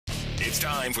It's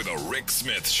time for the Rick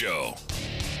Smith Show.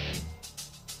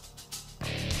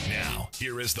 Now,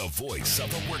 here is the voice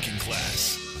of the working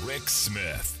class, Rick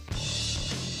Smith.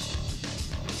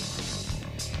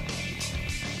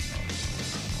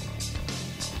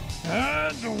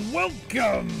 And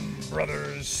welcome,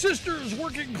 brothers, sisters,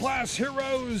 working class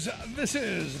heroes. This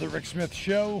is the Rick Smith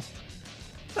Show.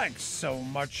 Thanks so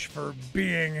much for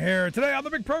being here today on the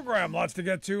big program. Lots to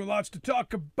get to, lots to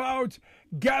talk about.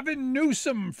 Gavin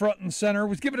Newsom, front and center,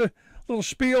 was giving a little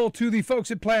spiel to the folks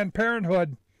at Planned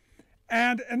Parenthood.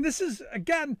 And this is,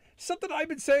 again, something I've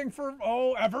been saying for,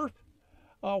 ever.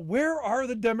 Where are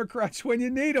the Democrats when you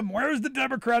need them? Where's the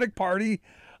Democratic Party?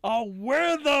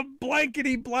 Where the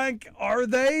blankety blank are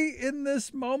they in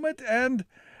this moment? And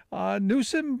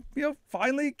Newsom,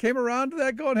 finally came around to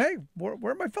that going, hey, where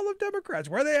are my fellow Democrats?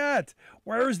 Where are they at?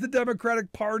 Where's the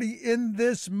Democratic Party in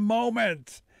this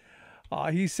moment?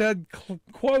 He said,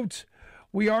 quote,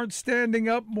 we aren't standing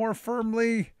up more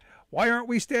firmly. Why aren't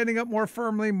we standing up more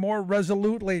firmly, more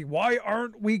resolutely? Why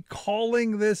aren't we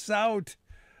calling this out?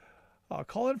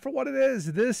 Call it for what it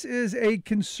is. This is a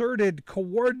concerted,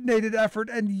 coordinated effort.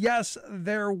 And yes,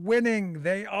 they're winning.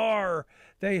 They are.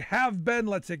 They have been.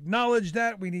 Let's acknowledge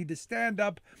that. We need to stand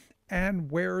up.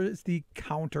 And where is the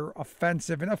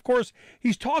counteroffensive? And of course,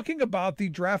 he's talking about the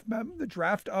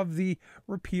draft of the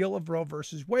repeal of Roe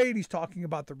versus Wade. He's talking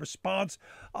about the response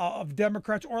of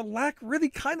Democrats, or lack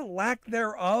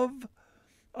thereof,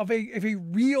 of a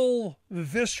real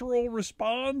visceral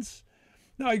response.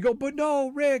 Now you go, but no,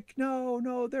 Rick,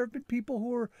 no. There have been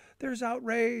people there's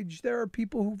outrage. There are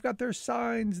people who've got their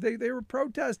signs. They were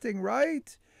protesting,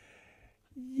 right?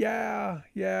 Yeah.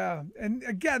 And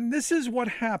again, this is what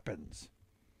happens.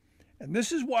 And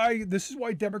this is why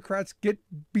Democrats get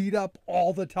beat up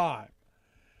all the time.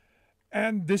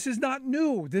 And this is not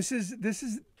new. This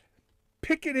is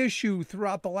pick an issue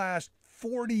throughout the last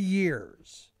 40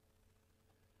 years.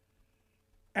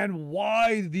 And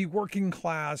why the working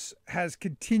class has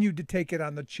continued to take it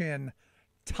on the chin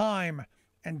time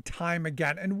and time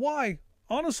again. And why,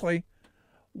 honestly,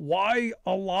 why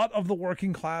a lot of the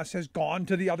working class has gone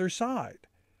to the other side.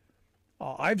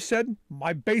 I've said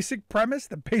my basic premise,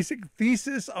 the basic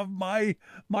thesis of my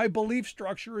belief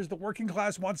structure is the working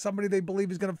class wants somebody they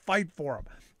believe is going to fight for them.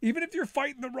 Even if you're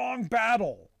fighting the wrong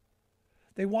battle.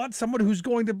 They want someone who's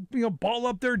going to, ball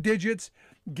up their digits,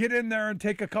 get in there and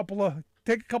take a couple of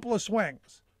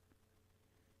swings.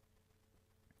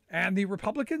 And the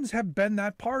Republicans have been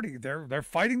that party. They're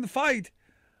fighting the fight.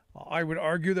 I would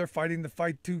argue they're fighting the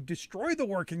fight to destroy the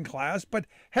working class, but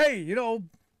hey,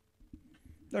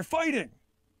 they're fighting.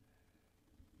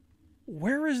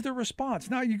 Where is the response?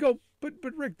 Now you go, but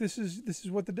Rick, this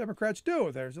is what the Democrats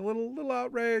do. There's a little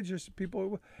outrage, there's some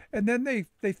people, and then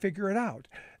they figure it out.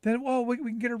 Then, we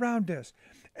can get around this.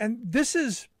 And this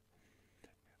is,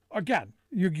 again,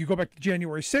 you go back to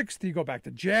January 6th, you go back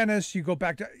to Janus, you go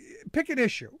back to, pick an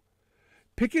issue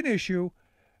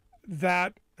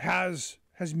that has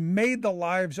made the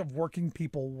lives of working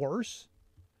people worse.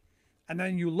 And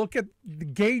then you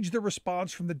gauge the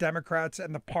response from the Democrats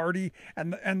and the party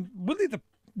and really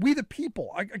we the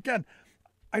people.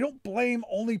 I don't blame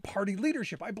only party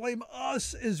leadership. I blame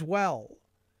us as well.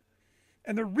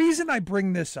 And the reason I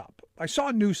bring this up, I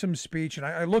saw Newsom's speech and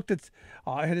I looked at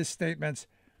his statements.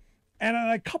 And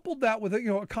I coupled that with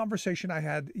a conversation I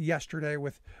had yesterday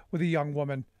with a young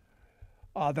woman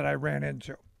that I ran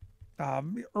into,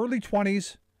 early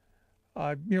 20s,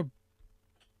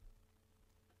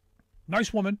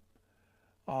 nice woman,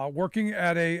 working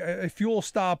at a fuel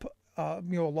stop,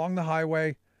 along the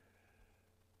highway,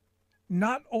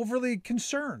 not overly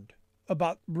concerned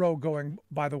about Roe going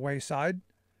by the wayside,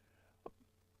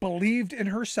 believed in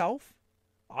herself.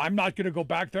 I'm not going to go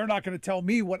back. They're not going to tell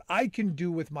me what I can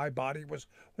do with my body was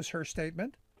her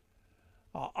statement.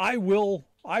 I will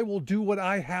do what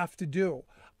I have to do.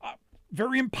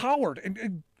 Very empowered.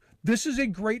 And this is a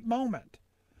great moment.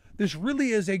 This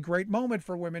really is a great moment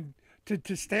for women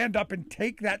to stand up and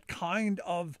take that kind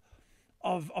of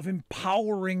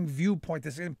empowering viewpoint,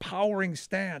 this empowering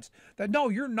stance that, no,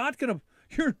 you're not going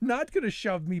to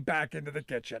shove me back into the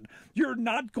kitchen. You're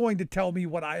not going to tell me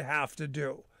what I have to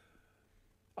do.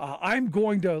 I'm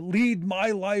going to lead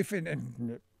my life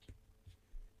and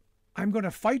I'm going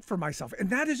to fight for myself. And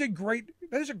that is a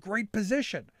great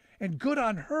position and good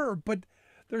on her. But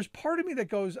there's part of me that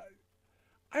goes,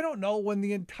 I don't know, when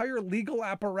the entire legal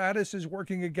apparatus is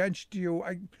working against you,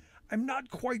 I'm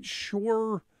not quite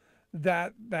sure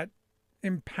that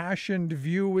impassioned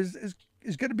view is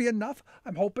going to be enough.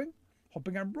 I'm hoping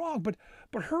I'm wrong. But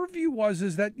her view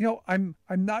is that, I'm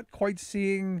not quite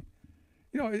seeing,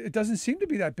 it doesn't seem to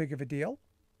be that big of a deal.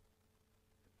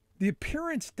 the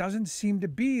appearance doesn't seem to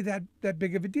be that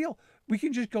big of a deal. We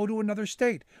can just go to another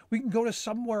state. We can go to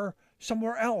somewhere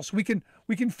else. We can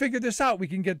figure this out. We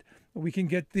can get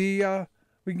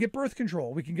birth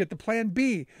control. We can get the plan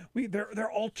B. There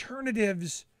are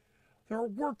alternatives. There are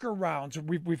workarounds.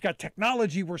 We've got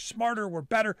technology. We're smarter. We're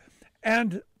better.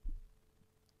 And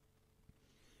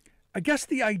I guess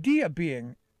the idea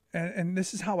being, and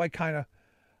this is how I kind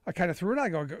of threw it. I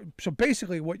go, so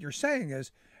basically what you're saying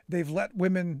is they've let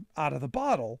women out of the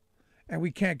bottle, and we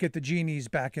can't get the genies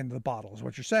back into the bottle, is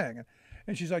what you're saying.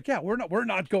 And she's like, yeah, we're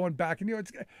not going back. And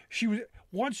she was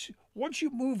once you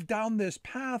move down this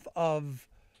path of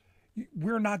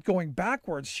we're not going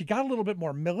backwards, she got a little bit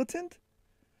more militant,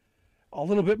 a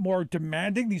little bit more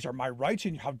demanding. These are my rights,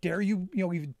 and how dare you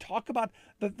even talk about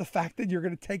the fact that you're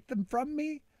going to take them from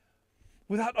me,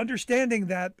 without understanding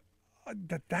that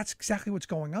that's exactly what's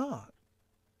going on.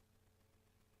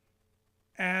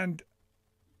 And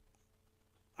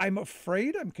I'm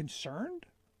afraid, I'm concerned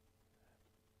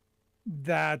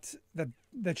that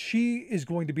she is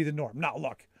going to be the norm. Now,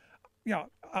 look,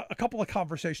 a couple of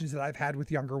conversations that I've had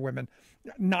with younger women,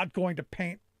 not going to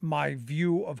paint my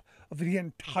view of the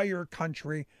entire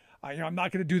country. I'm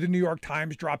not going to do the New York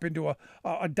Times, drop into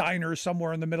a diner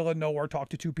somewhere in the middle of nowhere, talk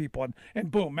to two people, and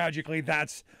boom, magically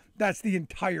that's the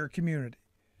entire community.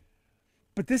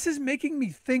 But this is making me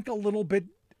think a little bit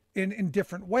in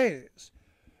different ways,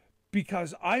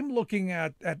 because I'm looking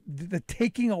at the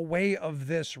taking away of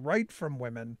this right from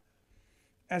women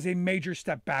as a major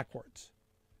step backwards.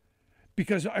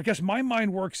 Because I guess my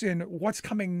mind works in what's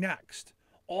coming next,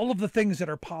 all of the things that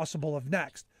are possible of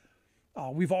next.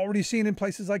 We've already seen in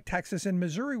places like Texas and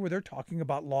Missouri where they're talking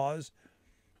about laws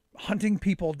hunting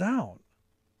people down.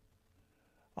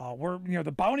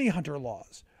 The bounty hunter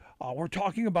laws. We're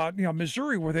talking about,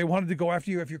 Missouri, where they wanted to go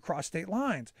after you if you cross state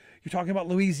lines. You're talking about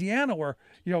Louisiana, where,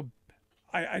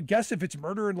 I guess if it's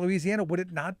murder in Louisiana, would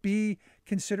it not be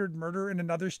considered murder in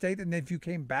another state? And if you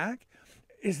came back,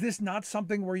 is this not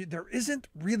something where there isn't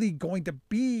really going to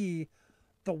be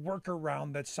the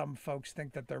workaround that some folks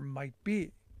think that there might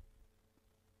be?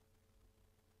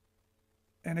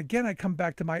 And again, I come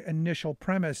back to my initial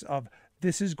premise of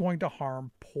this is going to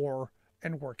harm poor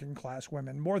and working class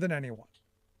women more than anyone.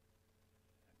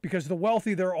 Because the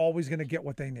wealthy, they're always going to get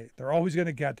what they need. They're always going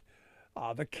to get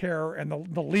the care and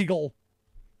the legal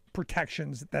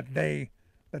protections that they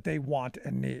want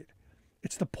and need.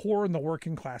 It's the poor and the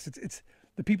working class. It's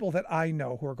the people that I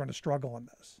know who are going to struggle in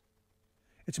this.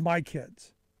 It's my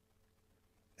kids.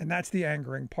 And that's the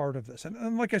angering part of this.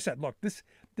 And like I said, look, this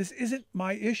isn't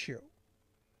my issue.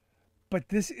 But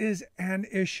this is an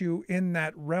issue in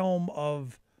that realm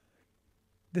of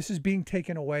this is being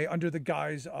taken away under the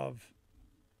guise of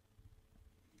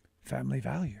family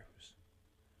values.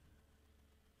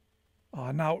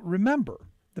 Now, remember,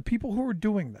 the people who are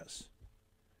doing this,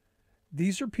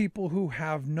 these are people who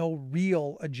have no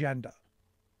real agenda.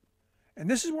 And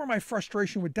this is where my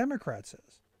frustration with Democrats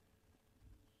is.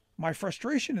 My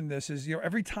frustration in this is,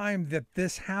 every time that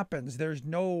this happens, there's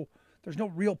no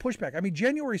real pushback. I mean,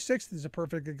 January 6th is a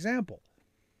perfect example.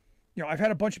 I've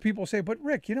had a bunch of people say, but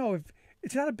Rick, if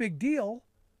it's not a big deal,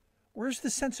 where's the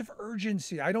sense of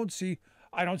urgency? I don't see,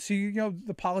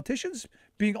 the politicians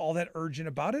being all that urgent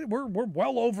about it. We're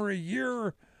well over a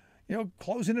year,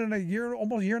 closing in a year,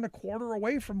 almost a year and a quarter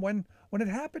away from when it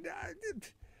happened.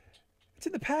 It's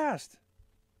in the past.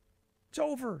 It's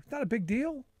over. It's not a big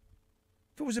deal.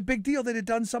 If it was a big deal, they'd have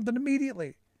done something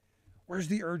immediately. Where's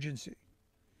the urgency?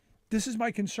 This is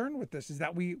my concern with this, is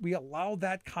that we allow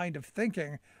that kind of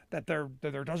thinking, that there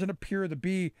doesn't appear to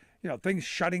be, things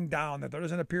shutting down, that there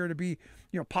doesn't appear to be,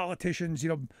 politicians,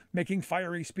 making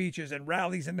fiery speeches and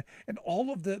rallies and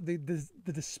all of the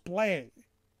display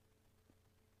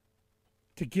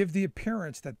to give the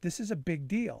appearance that this is a big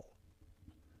deal.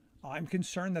 I'm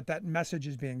concerned that message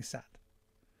is being sent.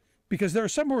 Because there are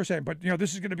some who are saying, but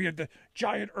this is going to be a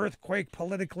giant earthquake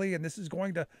politically, and this is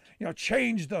going to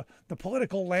change the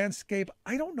political landscape.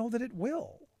 I don't know that it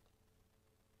will.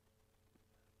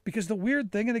 Because the weird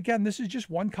thing, and again, this is just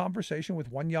one conversation with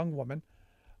one young woman.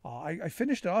 I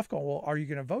finished it off going, well, are you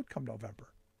going to vote come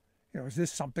November? Is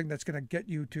this something that's going to get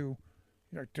you to,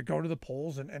 to go to the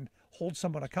polls and hold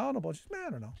someone accountable? Just, I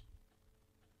don't know.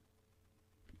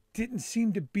 Didn't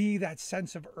seem to be that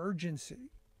sense of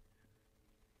urgency.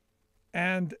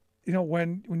 And,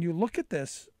 when you look at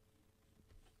this,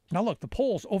 now look, the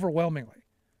polls overwhelmingly,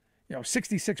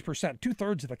 66%,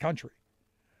 2/3 of the country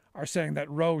are saying that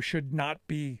Roe should not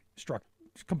be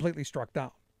completely struck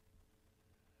down.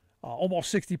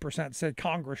 Almost 60% said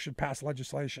Congress should pass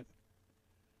legislation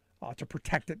to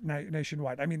protect it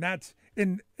nationwide. I mean, that's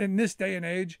in this day and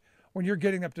age when you're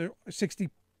getting up to 60%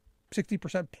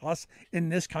 plus in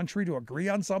this country to agree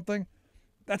on something,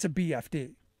 that's a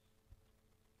BFD.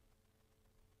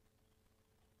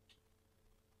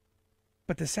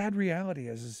 But the sad reality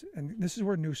is, and this is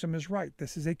where Newsom is right,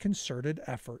 this is a concerted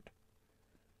effort.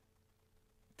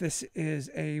 This is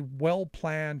a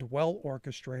well-planned,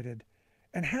 well-orchestrated,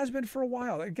 and has been for a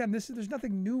while. Again, there's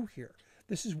nothing new here.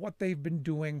 This is what they've been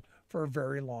doing for a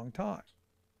very long time.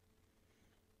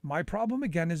 My problem,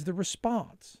 again, is the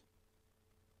response.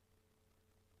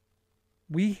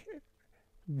 We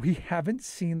haven't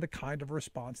seen the kind of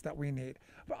response that we need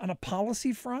on a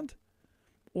policy front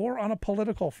or on a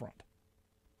political front.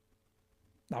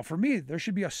 Now, for me, there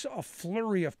should be a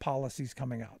flurry of policies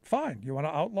coming out. Fine, you want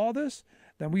to outlaw this?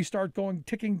 Then we start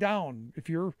ticking down. If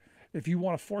you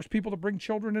want to force people to bring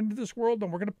children into this world, then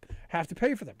we're going to have to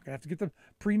pay for them. We're going to have to get the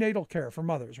prenatal care for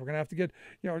mothers. We're going to have to get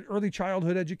early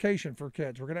childhood education for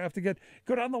kids. We're going to have to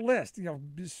go down the list.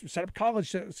 Set up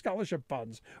college scholarship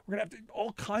funds. We're going to have to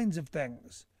all kinds of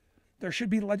things. There should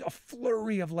be a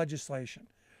flurry of legislation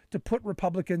to put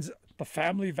Republicans, the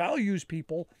family values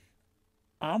people,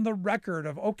 on the record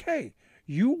of, okay,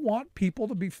 you want people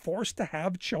to be forced to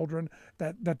have children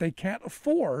that they can't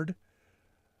afford,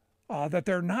 that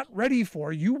they're not ready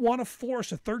for. You want to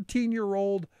force a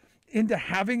 13-year-old into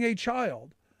having a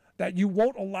child that you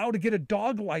won't allow to get a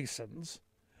dog license,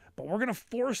 but we're going to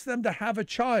force them to have a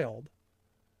child.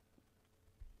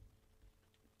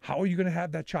 How are you going to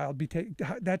have that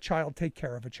child take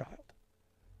care of a child?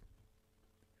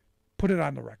 Put it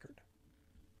on the record.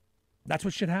 That's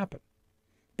what should happen.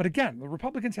 But again, the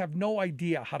Republicans have no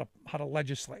idea how to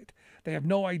legislate. They have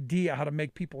no idea how to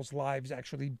make people's lives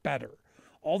actually better.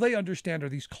 All they understand are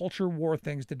these culture war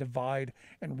things to divide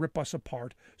and rip us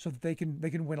apart so that they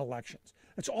can win elections.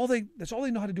 That's all they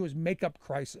know how to do is make up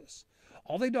crisis.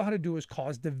 All they know how to do is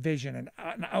cause division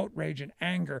and outrage and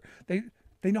anger. They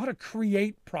know how to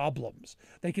create problems.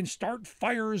 They can start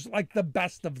fires like the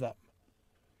best of them.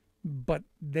 But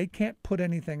they can't put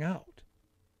anything out.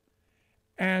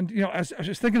 And as I was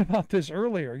just thinking about this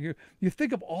earlier, you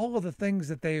think of all of the things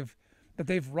that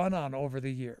they've run on over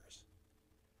the years.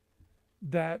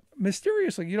 That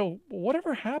mysteriously,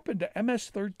 whatever happened to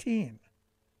MS-13?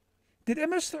 Did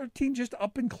MS-13 just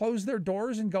up and close their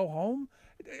doors and go home?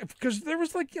 Because there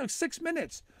was 6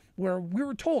 minutes where we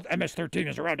were told MS-13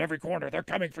 is around every corner. They're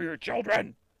coming for your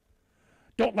children.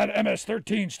 Don't let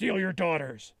MS-13 steal your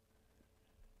daughters.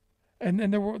 And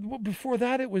then before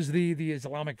that, it was the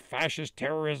Islamic fascist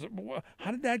terrorism.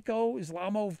 How did that go?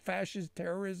 Islamo-fascist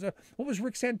terrorism. What was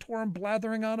Rick Santorum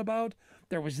blathering on about?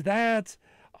 There was that.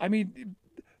 I mean,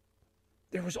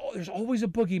 there's always a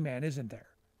boogeyman, isn't there?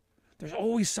 There's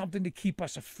always something to keep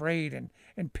us afraid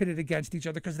and pitted against each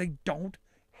other because they don't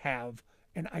have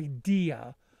an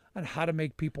idea on how to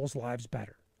make people's lives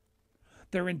better.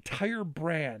 Their entire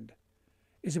brand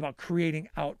is about creating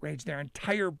outrage. Their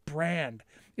entire brand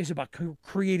is about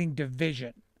creating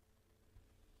division.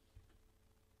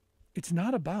 It's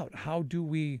not about how do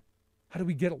we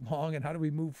get along and how do we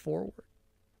move forward.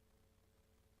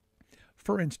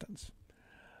 For instance,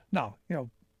 now,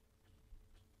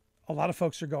 a lot of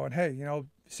folks are going, hey,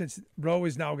 since Roe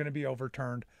is now going to be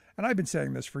overturned, and I've been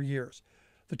saying this for years,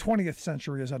 the 20th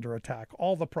century is under attack.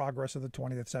 All the progress of the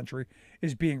 20th century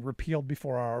is being repealed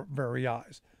before our very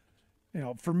eyes.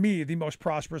 For me, the most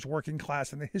prosperous working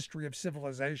class in the history of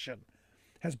civilization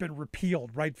has been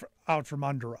repealed right out from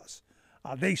under us.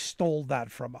 They stole that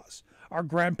from us. Our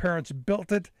grandparents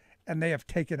built it, and they have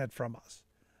taken it from us.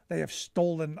 They have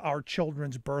stolen our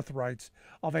children's birthrights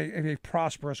of a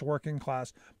prosperous working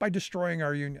class by destroying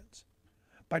our unions,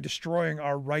 by destroying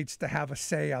our rights to have a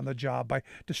say on the job, by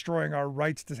destroying our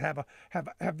rights to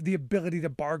have the ability to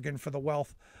bargain for the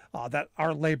wealth that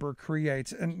our labor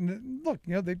creates. And look,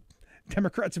 the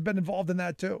Democrats have been involved in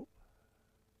that too.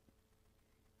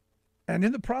 And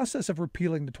in the process of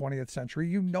repealing the 20th century,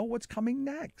 you know what's coming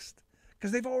next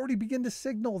because they've already begun to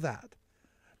signal that.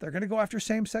 They're going to go after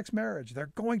same-sex marriage.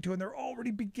 They're going to, and they're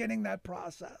already beginning that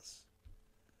process.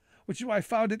 Which is why I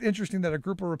found it interesting that a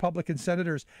group of Republican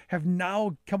senators have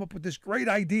now come up with this great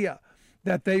idea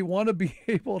that they want to be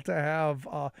able to have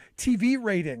TV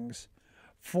ratings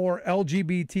for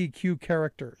LGBTQ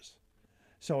characters.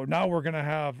 So now we're gonna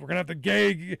have the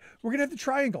gay, we're gonna have the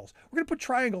triangles. We're gonna put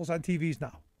triangles on TVs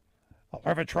now. I'll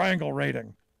have a triangle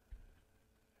rating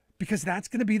because that's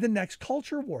gonna be the next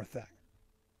culture war thing.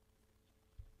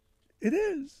 It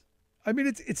is. I mean,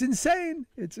 it's insane.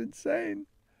 It's insane.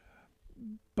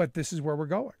 But this is where we're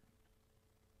going.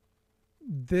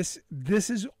 This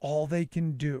is all they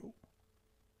can do.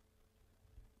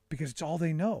 because it's all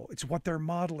they know. It's what their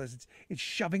model is. It's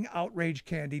shoving outrage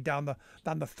candy down the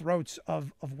throats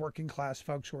of working class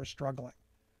folks who are struggling.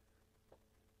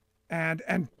 And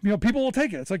people will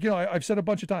take it. It's like, I've said a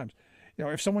bunch of times,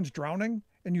 if someone's drowning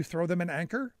and you throw them an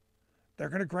anchor, they're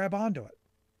going to grab onto it,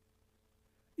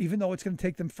 even though it's going to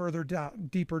take them further down,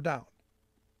 deeper down.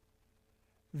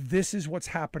 This is what's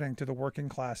happening to the working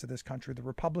class of this country. The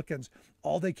Republicans,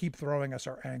 all they keep throwing us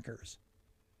are anchors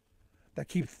that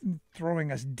keep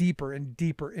throwing us deeper and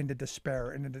deeper into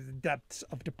despair and into the depths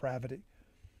of depravity.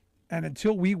 And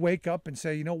until we wake up and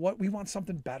say, you know what, we want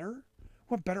something better.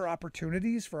 We want better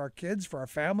opportunities for our kids, for our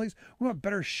families. We want a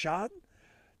better shot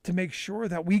to make sure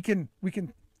that we can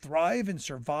thrive and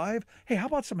survive. Hey, how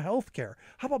about some health care?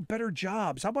 How about better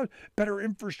jobs? How about better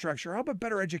infrastructure? How about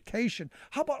better education?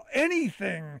 How about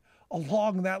anything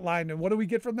along that line? And what do we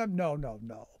get from them?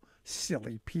 No.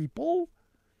 Silly people.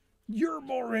 You're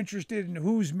more interested in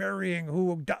who's marrying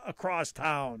who across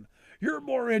town. You're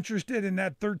more interested in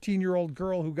that 13-year-old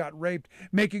girl who got raped,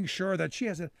 making sure that she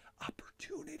has an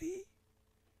opportunity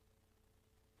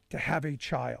to have a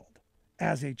child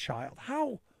as a child.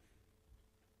 How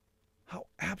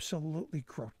absolutely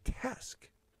grotesque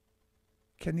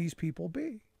can these people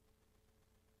be?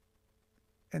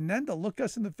 And then to look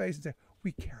us in the face and say,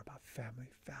 we care about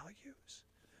family values.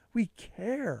 We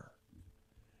care.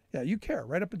 Yeah, you care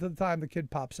right up until the time the kid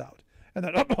pops out. And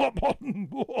then,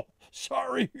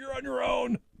 sorry, you're on your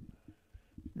own.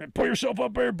 Pull yourself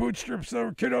up by your bootstraps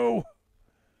there, kiddo.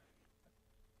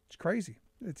 It's crazy.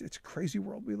 It's a crazy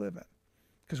world we live in.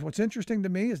 Because what's interesting to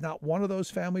me is not one of those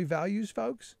family values,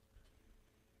 folks,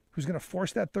 who's going to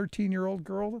force that 13-year-old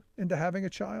girl into having a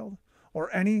child,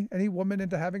 or any woman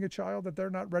into having a child that they're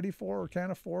not ready for or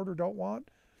can't afford or don't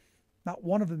want. Not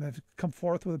one of them have come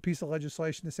forth with a piece of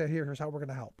legislation to say, here's how we're going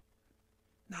to help.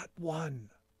 Not one.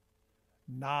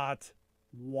 Not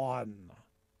one.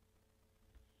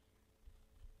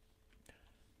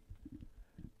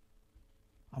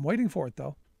 I'm waiting for it,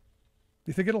 though. Do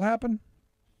you think it'll happen?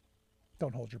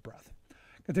 Don't hold your breath.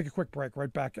 Gonna take a quick break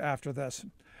right back after this.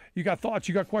 You got thoughts,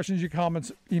 you got questions, you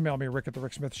comments, email me,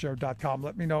 rick@thericksmithshow.com.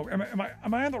 Let me know. Am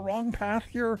I on the wrong path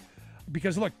here?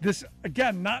 Because look, this,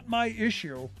 again, not my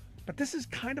issue, but this is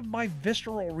kind of my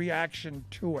visceral reaction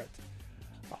to it.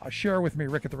 Share with me,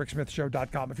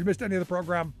 rick@thericksmithshow.com. If you missed any of the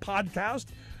program podcast,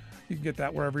 you can get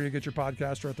that wherever you get your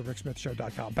podcast or at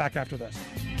thericksmithshow.com. Back after this.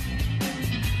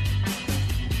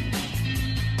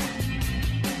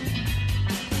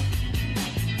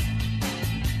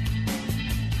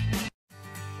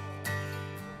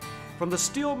 From the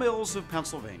steel mills of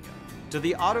Pennsylvania, to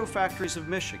the auto factories of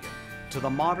Michigan, to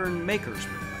the modern makers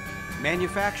movement,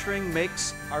 manufacturing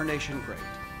makes our nation great.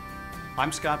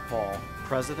 I'm Scott Paul,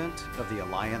 president of the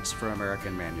Alliance for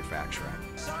American Manufacturing.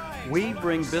 We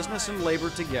bring business and labor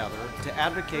together to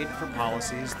advocate for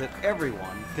policies that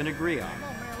everyone can agree on.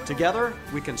 Together,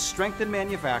 we can strengthen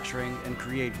manufacturing and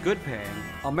create good-paying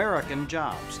American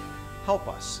jobs. Help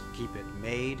us keep it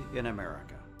made in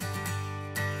America.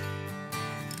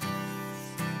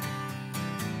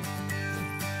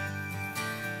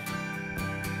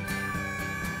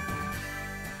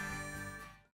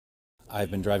 I've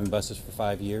been driving buses for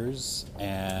 5 years,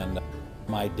 and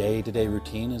my day-to-day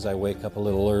routine is I wake up a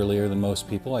little earlier than most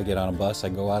people. I get on a bus, I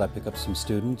go out, I pick up some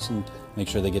students and make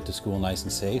sure they get to school nice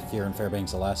and safe. Here in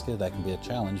Fairbanks, Alaska, that can be a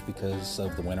challenge because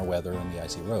of the winter weather and the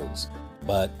icy roads.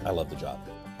 But I love the job.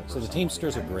 So the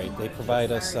Teamsters are great. They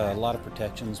provide us a lot of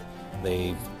protections.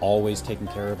 They've always taken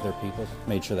care of their people,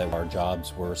 made sure that our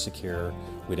jobs were secure.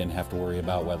 We didn't have to worry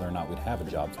about whether or not we'd have a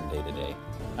job from day to day.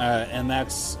 And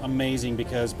that's amazing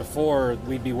because before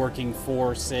we'd be working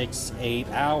 4, 6, 8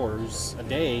 hours a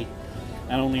day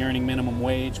and only earning minimum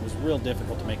wage was real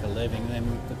difficult to make a living.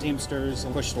 And the Teamsters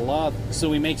pushed the law so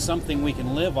we make something we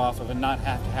can live off of and not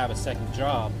have to have a second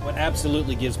job. What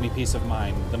absolutely gives me peace of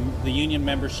mind, the union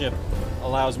membership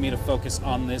allows me to focus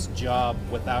on this job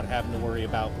without having to worry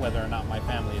about whether or not my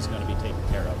family is going to be taken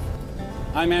care of.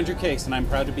 I'm Andrew Case, and I'm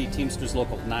proud to be Teamsters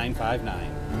Local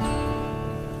 959.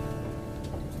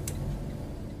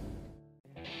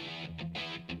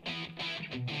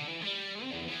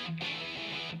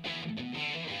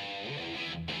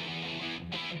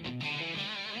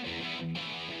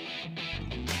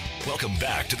 Welcome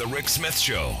back to the Rick Smith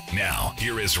Show. Now,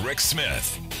 here is Rick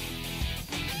Smith.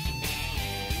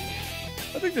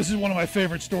 I think this is one of my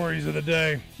favorite stories of the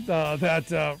day,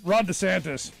 that Ron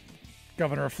DeSantis,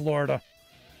 governor of Florida,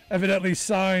 evidently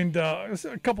signed a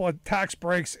couple of tax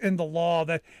breaks in the law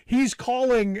that he's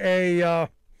calling a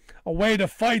way to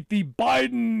fight the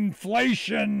Biden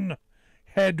inflation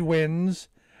headwinds.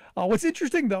 What's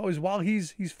interesting, though, is while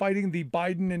he's fighting the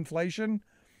Biden inflation,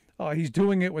 He's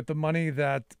doing it with the money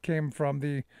that came from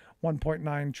the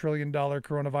 $1.9 trillion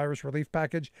coronavirus relief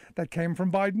package that came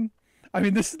from Biden. I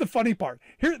mean, this is the funny part.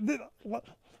 Here,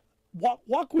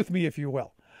 walk with me, if you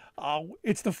will.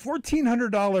 It's the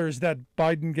 $1,400 that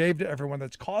Biden gave to everyone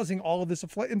that's causing all of this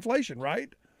inflation, right?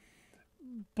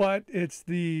 But it's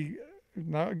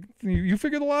now, you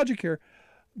figure the logic here.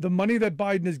 The money that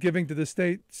Biden is giving to the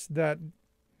states that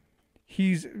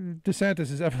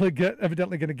DeSantis is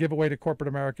evidently going to give away to corporate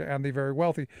America and the very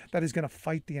wealthy, that is going to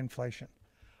fight the inflation.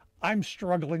 I'm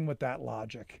struggling with that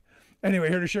logic. Anyway,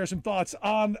 here to share some thoughts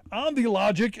on the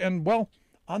logic and, well,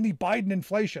 on the Biden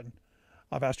inflation.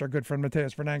 I've asked our good friend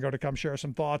Mateus Fernango to come share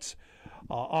some thoughts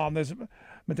on this.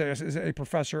 Mateus is a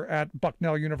professor at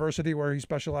Bucknell University, where he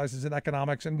specializes in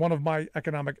economics, and one of my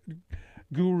economic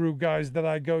guru guys that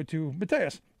I go to.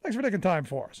 Mateus, thanks for taking time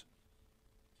for us.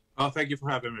 Oh, thank you for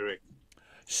having me, Rick.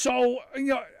 So,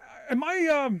 am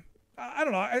I? I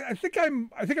don't know. I think I'm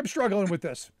struggling with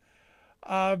this.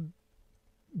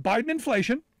 Biden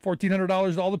inflation,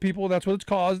 $1,400 to all the people. That's what it's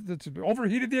caused. It's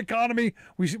overheated the economy.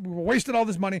 We wasted all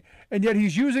this money, and yet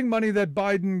he's using money that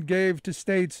Biden gave to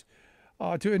states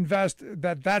to invest.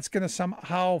 That's going to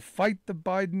somehow fight the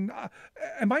Biden.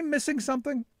 Am I missing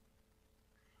something?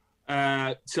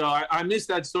 So I missed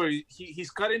that story.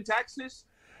 He's cutting taxes.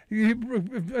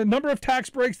 A number of tax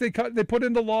breaks they put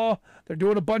into law. They're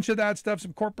doing a bunch of that stuff,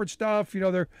 some corporate stuff.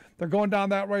 They're going down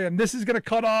that way, and this is going to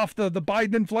cut off the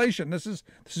Biden inflation. This is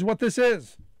what this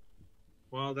is.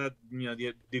 Well, that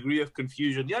the degree of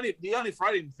confusion. The only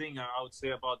frightening thing I would say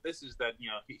about this is that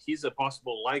he's a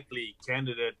possible likely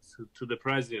candidate to the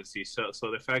presidency. So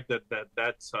the fact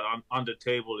that's on the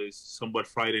table is somewhat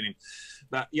frightening.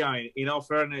 But in all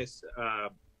fairness.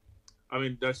 I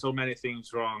mean, there's so many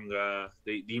things wrong.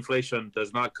 The inflation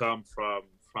does not come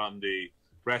from the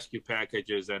rescue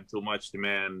packages and too much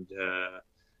demand.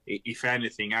 If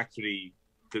anything, actually,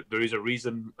 there is a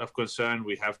reason of concern.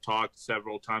 We have talked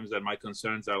several times that my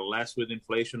concerns are less with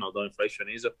inflation, although inflation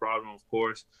is a problem, of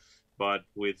course, but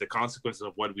with the consequences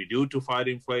of what we do to fight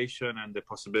inflation and the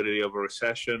possibility of a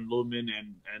recession looming,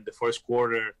 and the first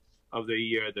quarter of the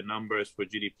year, the numbers for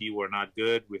GDP were not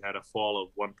good. We had a fall of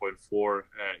 1.4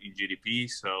 in GDP.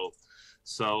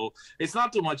 So it's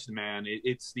not too much demand.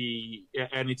 It's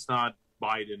not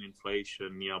Biden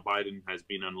inflation. Biden has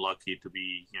been unlucky to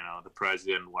be, the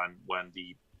president when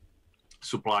the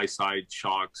supply side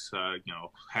shocks,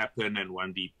 happen, and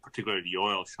when particularly the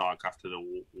oil shock after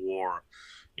the war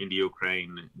in the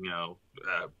Ukraine,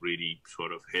 really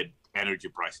sort of hit energy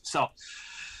prices.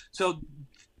 So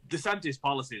DeSantis'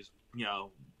 policies,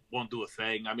 won't do a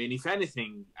thing. I mean, if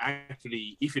anything,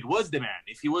 actually, if it was demand,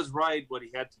 if he was right, what he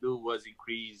had to do was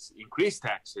increase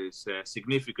taxes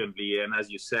significantly. And as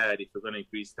you said, if we're going to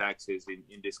increase taxes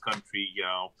in this country,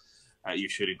 you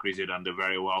should increase it on the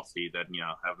very wealthy that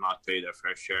have not paid their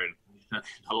fair share in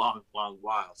a long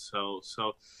while. So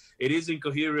it is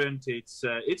incoherent.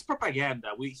 It's propaganda.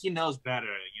 He knows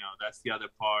better. That's the other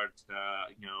part.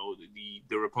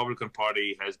 The Republican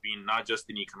Party has been not just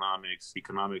in economics.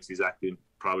 Economics is actually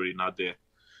probably not the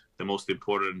most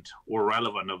important or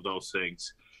relevant of those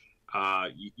things.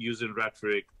 Using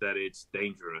rhetoric that it's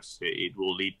dangerous. It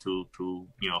will lead to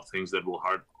things that will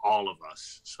hurt all of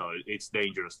us. So it's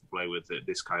dangerous to play with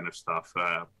this kind of stuff.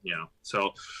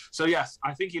 So yes,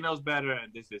 I think he knows better,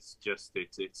 and this is just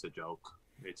it's a joke.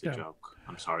 It's a joke.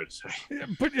 I'm sorry to say. Yeah,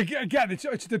 but again,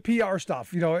 it's the PR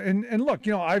stuff, And look,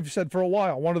 I've said for a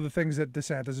while, one of the things that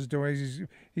DeSantis is doing is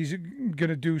he's going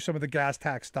to do some of the gas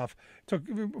tax stuff.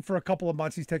 For a couple of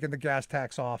months, he's taken the gas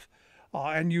tax off.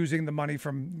 And using the money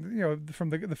from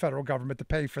the federal government to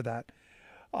pay for that,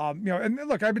 and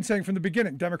look, I've been saying from the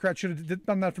beginning, Democrats should have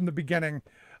done that from the beginning.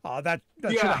 That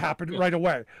should have happened right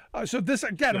away. So this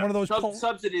again, one of those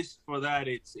subsidies for that.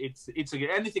 It's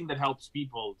anything that helps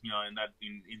people,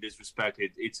 in this respect,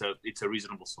 it's a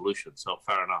reasonable solution. So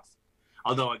fair enough.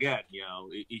 Although again,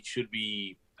 it should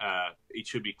be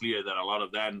clear that a lot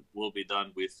of that will be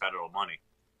done with federal money.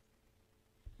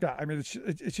 Yeah, I mean,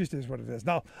 it just is what it is.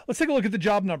 Now, let's take a look at the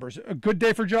job numbers. A good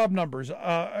day for job numbers.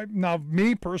 Now,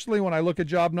 me personally, when I look at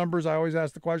job numbers, I always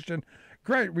ask the question,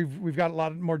 great, we've got a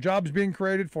lot more jobs being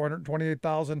created,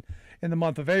 428,000 in the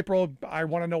month of April. I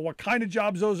want to know what kind of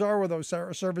jobs those are. Were those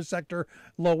service sector,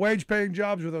 low-wage paying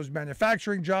jobs? Were those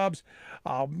manufacturing jobs?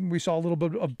 We saw a little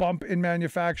bit of a bump in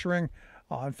manufacturing.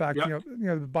 In fact,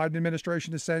 the Biden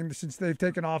administration is saying that since they've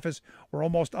taken office, we're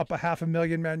almost up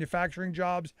 500,000 manufacturing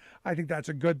jobs. I think that's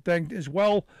a good thing as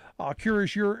well.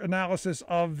 Curious your analysis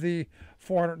of the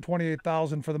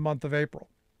 428,000 for the month of April.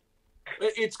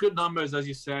 It's good numbers, as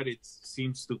you said. It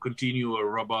seems to continue a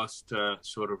robust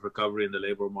sort of recovery in the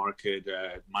labor market.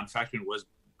 Manufacturing was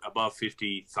above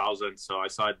 50,000, so I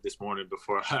saw it this morning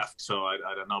before I left. So I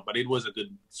don't know, but it was a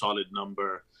good, solid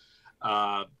number.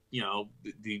 You know,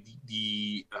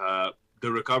 the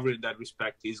recovery in that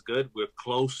respect is good. We're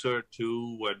closer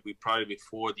to when we probably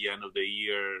before the end of the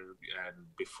year and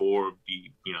before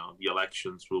the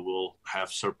elections, we will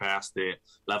have surpassed the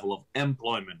level of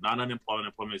employment, not unemployment.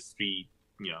 Employment is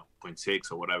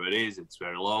 3.6 or whatever it is. It's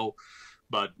very low,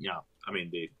 but I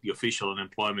mean the official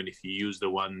unemployment, if you use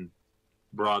the one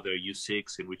broader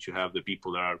U6 in which you have the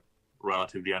people that are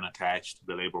relatively unattached to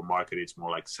the labor market, it's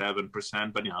more like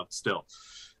 7%. But still.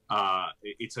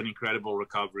 It's an incredible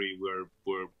recovery.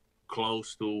 We're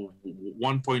close to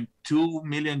 1.2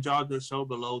 million jobs or so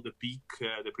below the peak,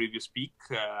 the previous peak.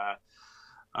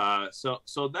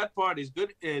 So that part is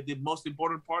good. The most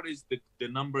important part is the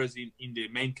numbers in the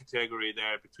main category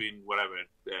there between whatever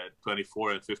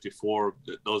 24 and 54.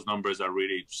 Those numbers are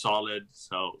really solid.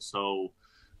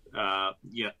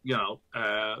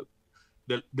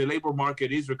 The labor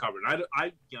market is recovering.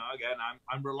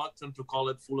 I'm reluctant to call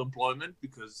it full employment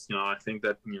because I think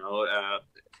that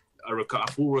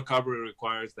a full recovery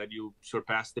requires that you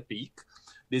surpass the peak.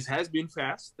 This has been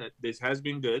fast. This has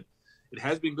been good. It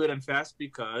has been good and fast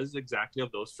because exactly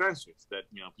of those transfers that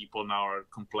people now are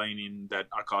complaining that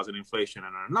are causing inflation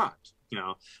and are not.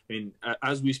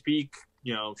 As we speak,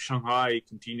 Shanghai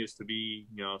continues to be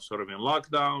sort of in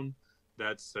lockdown.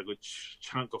 That's a good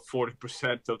chunk of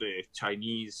 40% of the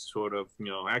Chinese sort of,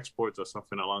 exports or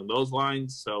something along those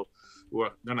lines. So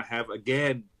we're going to have,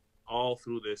 again, all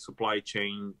through the supply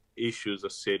chain issues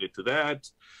associated to that.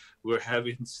 We're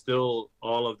having still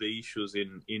all of the issues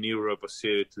in Europe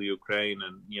associated to Ukraine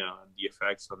and, the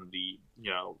effects on the,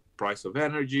 price of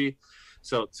energy.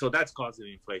 So that's causing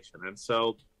inflation. And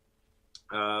so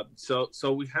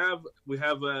we have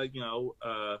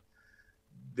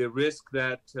the risk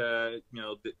that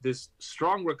this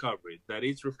strong recovery that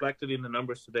is reflected in the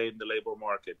numbers today in the labor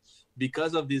market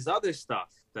because of this other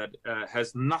stuff that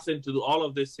has nothing to do. All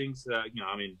of these things,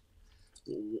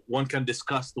 one can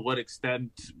discuss to what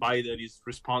extent Biden is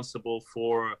responsible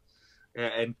for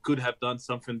and could have done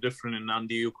something different on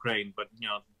the Ukraine, but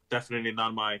definitely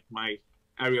not my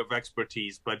area of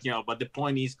expertise. But the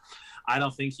point is, I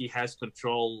don't think he has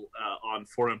control on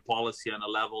foreign policy on a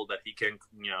level that he can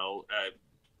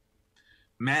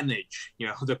manage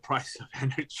the price of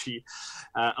energy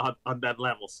on that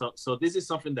level. So this is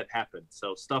something that happens.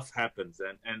 So stuff happens,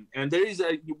 and there is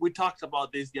we talked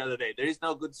about this the other day. There is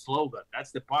no good slogan.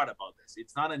 That's the part about this.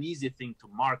 It's not an easy thing to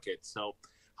market. So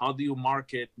how do you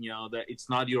market that it's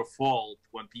not your fault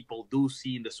when people do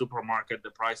see in the supermarket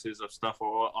the prices of stuff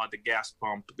or the gas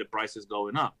pump the prices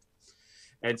going up?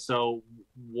 And so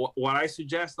what I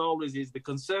suggest always is the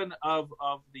concern of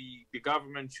the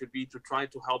government should be to try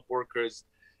to help workers,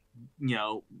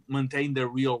 maintain their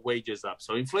real wages up.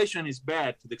 So inflation is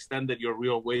bad to the extent that your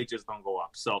real wages don't go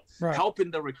up. So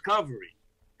helping the recovery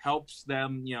helps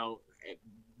them,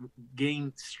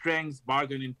 gain strength,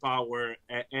 bargaining power,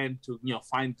 and to,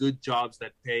 find good jobs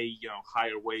that pay,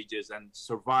 higher wages and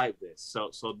survive this.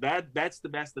 So that's the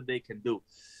best that they can do.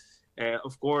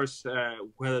 Of course,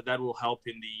 whether that will help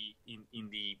in the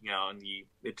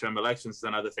midterm elections is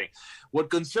another thing.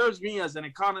 What concerns me as an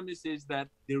economist is that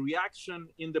the reaction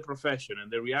in the profession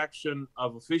and the reaction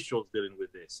of officials dealing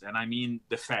with this, and I mean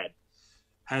the Fed,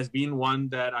 has been one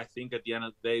that I think at the end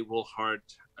of the day will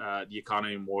hurt the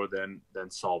economy more than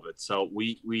solve it. So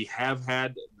we have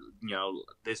had,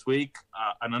 this week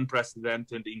an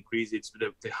unprecedented increase. It's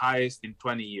the highest in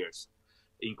 20 years.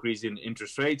 Increase in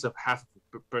interest rates of 0.5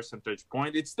 percentage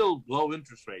point. It's still low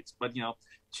interest rates, but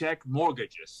check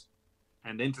mortgages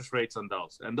and the interest rates on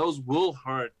those, and those will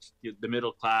hurt the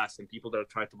middle class and people that are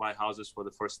trying to buy houses for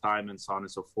the first time and so on and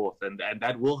so forth, and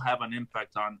that will have an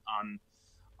impact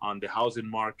on the housing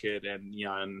market and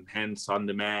hence on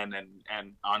demand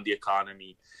and on the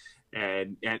economy.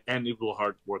 And it will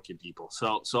hurt working people.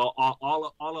 So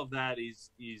all of that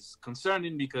is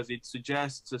concerning because it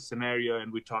suggests a scenario,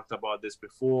 and we talked about this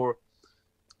before,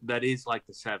 that is like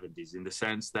the 70s in the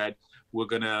sense that we're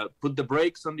going to put the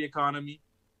brakes on the economy,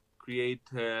 create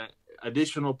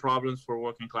additional problems for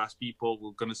working class people.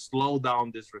 We're going to slow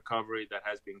down this recovery that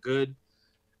has been good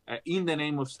in the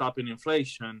name of stopping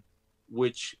inflation,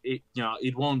 which it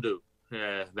won't do.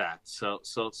 That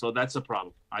so that's a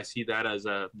problem. I see that as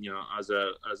a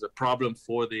problem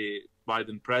for the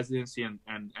Biden presidency and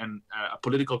a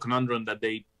political conundrum that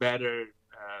they better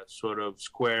sort of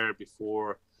square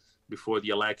before the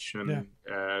election,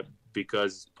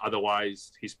 because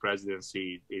otherwise his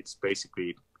presidency, it's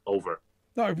basically over.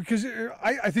 No, because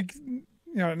I think,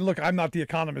 and look, I'm not the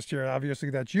economist here. Obviously,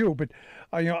 that's you. But,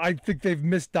 I think they've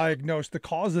misdiagnosed the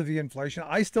cause of the inflation.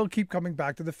 I still keep coming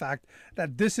back to the fact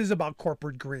that this is about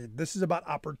corporate greed. This is about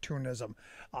opportunism.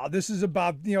 This is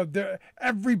about,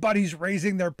 everybody's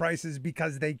raising their prices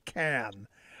because they can.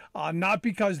 Not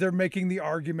because they're making the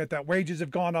argument that wages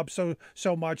have gone up so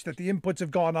much, that the inputs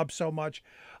have gone up so much.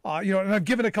 And I've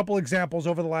given a couple examples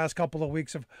over the last couple of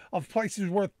weeks of places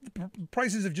where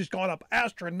prices have just gone up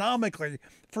astronomically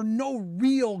for no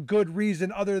real good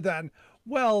reason other than,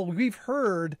 well, we've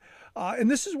heard, and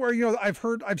this is where,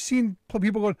 I've seen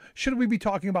people going, should we be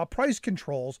talking about price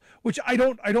controls, which I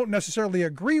don't necessarily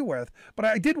agree with, but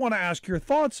I did want to ask your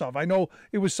thoughts of. I know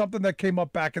it was something that came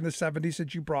up back in the 70s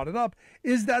since you brought it up.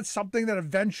 Is that something that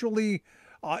eventually,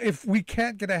 if we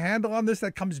can't get a handle on this,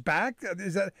 that comes back?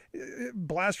 Is that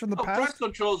blast from the past? Price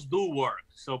controls do work.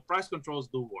 So price controls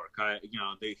do work.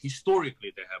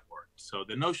 Historically they have worked. So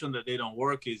the notion that they don't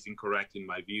work is incorrect in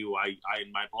my view. I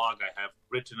in my blog I have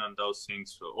written on those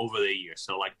things over the years.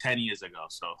 So like 10 years ago.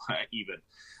 So even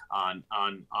on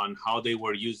how they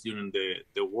were used during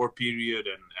the war period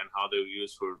and how they were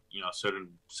used for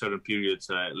certain periods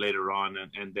later on,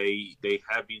 and they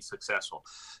have been successful.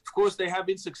 Of course, they have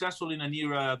been successful in an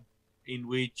era in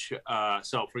which,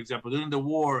 so for example, during the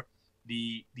war,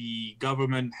 the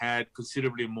government had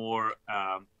considerably more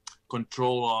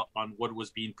control on what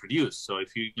was being produced. So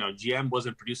if GM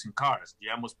wasn't producing cars,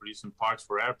 GM was producing parts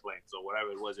for airplanes or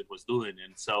whatever it was doing.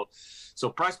 And so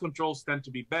price controls tend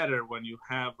to be better when you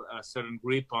have a certain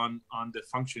grip on the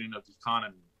functioning of the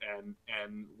economy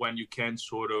and when you can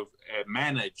sort of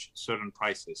manage certain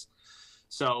prices.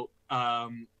 So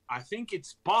I think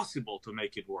it's possible to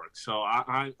make it work. So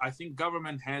I think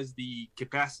government has the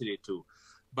capacity to,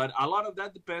 but a lot of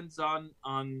that depends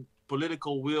on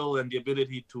political will and the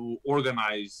ability to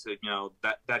organize,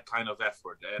 that kind of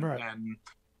effort. And,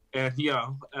 right.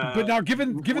 But now,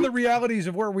 given the realities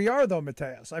of where we are, though,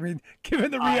 Mateus, I mean,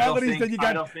 given the realities that you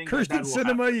got Kirsten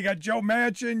Sinema, you got Joe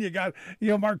Manchin, you got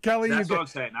Mark Kelly. That's what I'm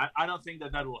saying. I don't think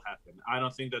that will happen. I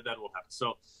don't think that will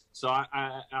happen. So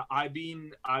I've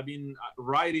been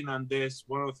writing on this.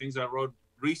 One of the things I wrote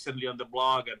recently on the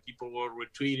blog, and people were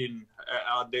retweeting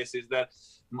on this, is that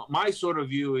my sort of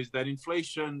view is that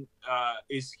inflation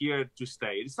is here to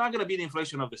stay. It's not going to be the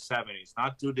inflation of the 70s,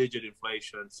 not two-digit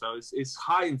inflation. So it's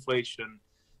high inflation,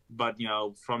 but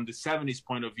from the 70s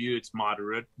point of view, it's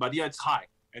moderate. But yeah, it's high,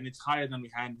 and it's higher than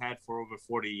we hadn't had for over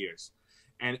 40 years,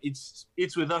 and it's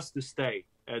with us to stay.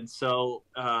 And so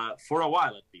for a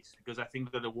while at least, because I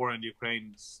think that the war in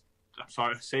Ukraine, I'm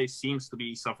sorry to say, seems to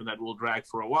be something that will drag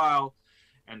for a while.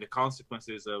 And the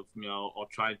consequences of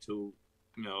trying to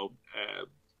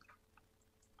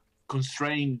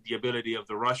constrain the ability of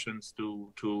the Russians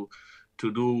to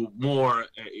do more,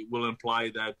 it will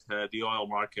imply that the oil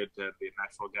market, the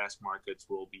natural gas markets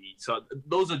will be. So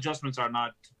those adjustments are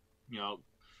not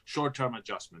short-term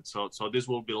adjustments. So this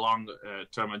will be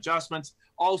long-term adjustments.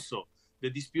 Also, the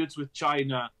disputes with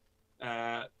China.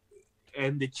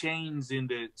 And the chains in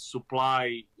the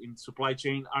supply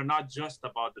chain are not just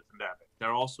about the pandemic.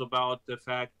 They're also about the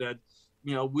fact that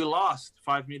we lost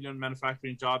 5 million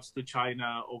manufacturing jobs to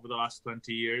China over the last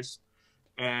 20 years,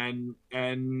 and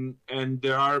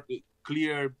there are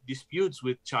clear disputes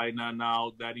with China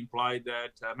now that imply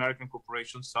that American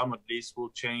corporations, some at least,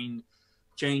 will change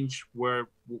where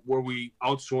we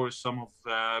outsource some of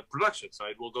production. So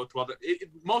it will go to other.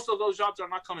 Most of those jobs are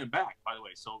not coming back, by the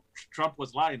way. So Trump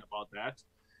was lying about that,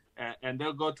 and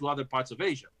they'll go to other parts of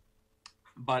Asia.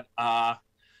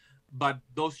 But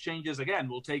those changes again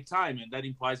will take time, and that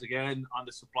implies again on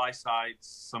the supply side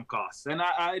some costs. And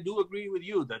I do agree with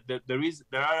you that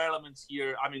there are elements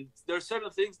here. I mean, there are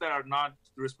certain things that are not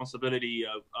the responsibility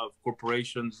of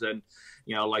corporations, and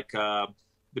like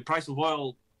the price of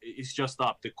oil is just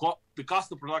up. The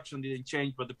cost of production didn't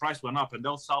change, but the price went up, and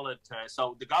they'll sell it.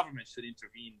 So the government should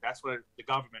intervene. That's where the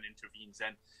government intervenes,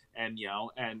 and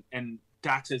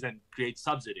taxes and create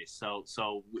subsidies.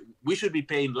 So we should be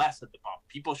paying less at the pump.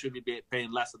 People should be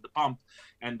paying less at the pump,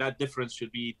 and that difference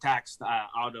should be taxed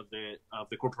out of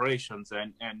the corporations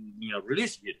and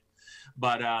redistributed.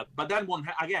 But then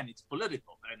again, it's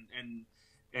political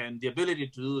and the ability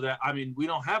to do that. I mean, we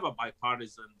don't have a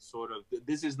bipartisan sort of.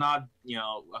 This is not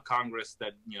a Congress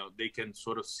that they can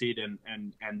sort of sit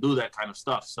and do that kind of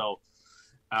stuff. So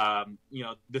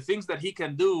the things that he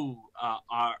can do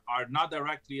are not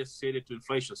directly associated to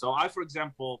inflation. So for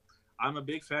example, I'm a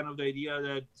big fan of the idea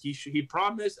that he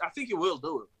promised. I think he will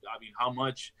do it. I mean, how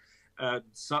much?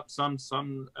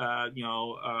 Some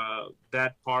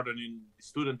debt pardoning,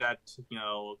 student debt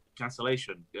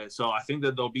cancellation. So I think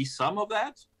that there'll be some of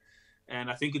that, And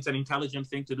I think it's an intelligent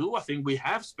thing to do. I think we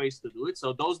have space to do it.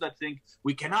 So those that think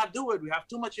we cannot do it, we have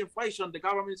too much inflation, the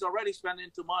government is already spending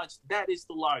too much, that is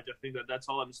too large. I think that's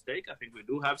all a mistake. I think we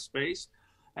do have space.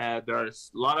 There's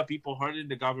a lot of people hurting.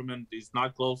 The government is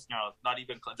not close, not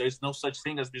even close. There's no such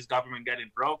thing as this government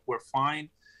getting broke. We're fine.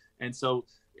 And so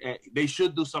they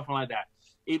should do something like that.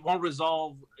 It won't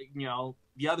resolve,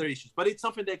 the other issues, but it's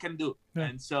something they can do. Yeah.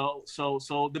 And so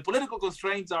the political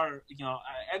constraints are,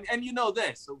 and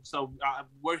this. So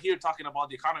we're here talking about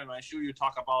the economy. I'm sure you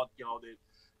talk about, the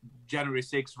January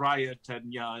 6th riot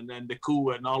and then the coup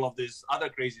and all of this other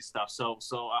crazy stuff. So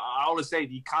I always say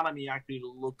the economy actually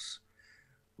looks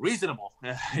reasonable,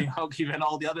 given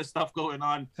all the other stuff going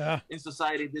on in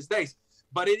society these days.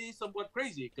 But it is somewhat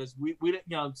crazy because we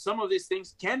some of these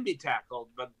things can be tackled,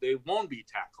 but they won't be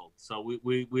tackled. So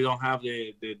we don't have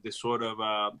the sort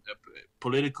of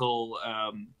political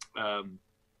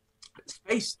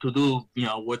space to do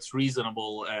what's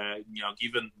reasonable,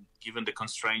 given the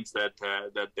constraints that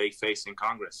they face in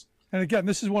Congress. And again,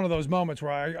 this is one of those moments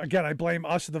where I blame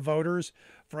us, the voters,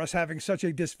 for us having such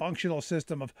a dysfunctional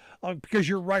system of because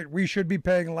you're right, we should be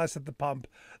paying less at the pump.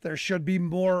 There should be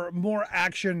more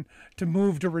action to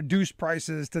move to reduce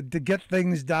prices, to get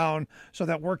things down so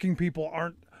that working people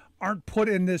aren't put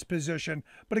in this position.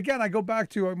 But again, I go back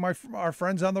to our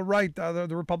friends on the right. The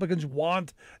Republicans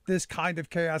want this kind of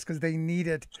chaos because they need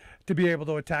it to be able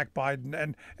to attack Biden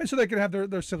and so they can have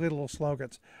their silly little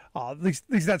slogans. At least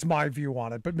that's my view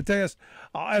on it. But Mateus,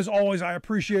 as always, I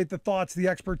appreciate the thoughts, the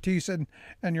expertise, and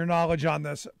your knowledge on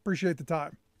this. Appreciate the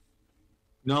time.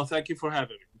 No, thank you for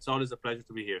having me. It's always a pleasure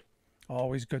to be here.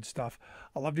 Always good stuff.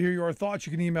 I'd love to hear your thoughts.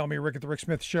 You can email me,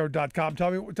 rick@thericksmithshow.com.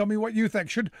 Tell me what you think.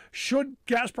 Should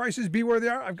gas prices be where they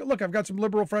are? I've got some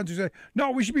liberal friends who say,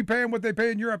 no, we should be paying what they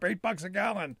pay in Europe, $8 a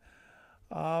gallon.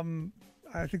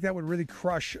 I think that would really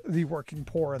crush the working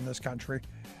poor in this country.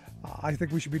 I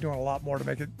think we should be doing a lot more to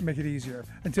make it easier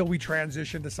until we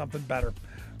transition to something better.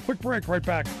 Quick break, right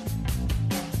back.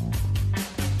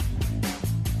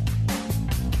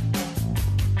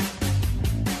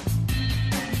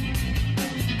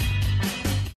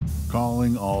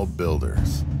 Calling all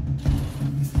builders.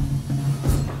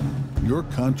 Your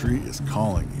country is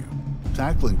calling you.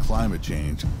 Tackling climate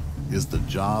change is the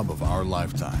job of our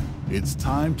lifetime. It's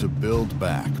time to build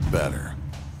back better.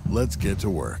 Let's get to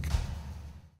work.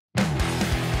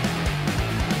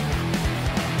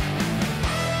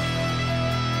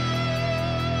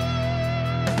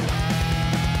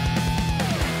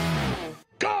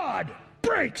 God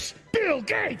breaks Bill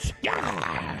Gates.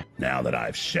 Yeah! Now that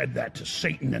I've said that to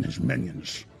Satan and his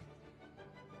minions,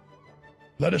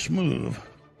 let us move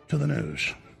to the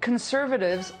news.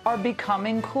 Conservatives are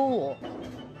becoming cool.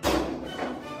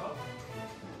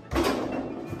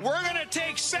 We're going to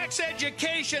take sex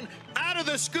education out of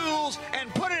the schools and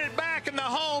put it back in the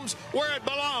homes where it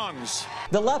belongs.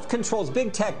 The left controls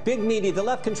big tech, big media. The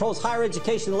left controls higher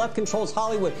education. The left controls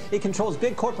Hollywood. It controls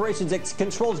big corporations. It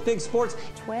controls big sports.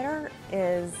 Twitter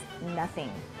is nothing.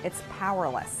 It's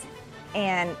powerless.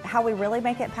 And how we really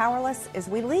make it powerless is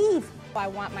we leave. I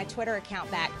want my Twitter account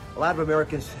back. A lot of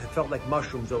Americans have felt like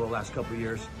mushrooms over the last couple of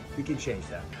years. We can change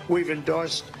that. We've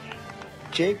endorsed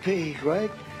JP,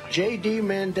 right? J.D.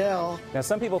 Mandel. Now,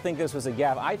 some people think this was a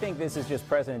gaffe. I think this is just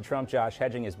President Trump, Josh,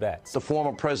 hedging his bets. The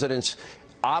former president's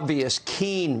obvious,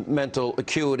 keen mental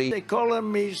acuity. They call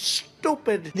me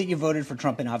stupid. That you voted for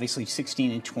Trump in obviously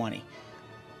 16 and 20.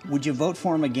 Would you vote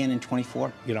for him again in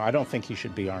 24? I don't think he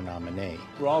should be our nominee.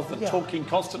 Rather than talking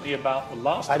constantly about the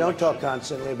last election. I don't talk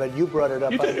constantly, but you brought it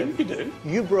up. You do.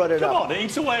 You brought it up. Come on,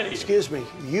 eat away. Excuse me.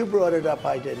 You brought it up.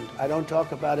 I didn't. I don't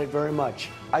talk about it very much.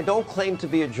 I don't claim to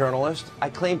be a journalist. I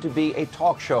claim to be a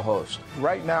talk show host.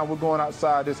 Right now, we're going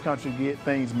outside this country to get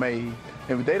things made.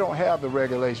 And they don't have the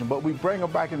regulation, but we bring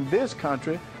them back in this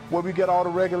country where we get all the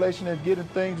regulation and getting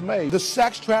things made. The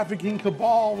sex trafficking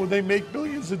cabal, where they make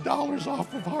billions of dollars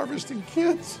off of harvesting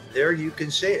kids. There you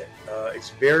can see it.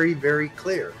 It's very, very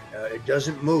clear. It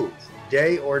doesn't move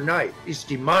day or night. It's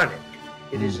demonic.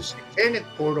 It is a satanic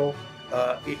portal.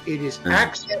 It is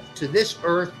access to this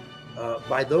earth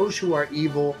by those who are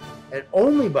evil, and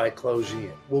only by closing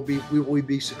it will we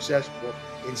be successful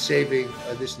in saving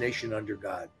this nation under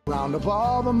God. Round up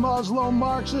all the Muslim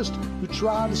Marxists who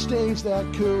tried to stage that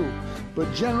coup,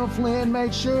 but General Flynn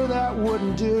made sure that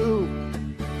wouldn't do.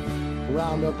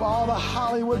 Round up all the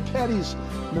Hollywood petties,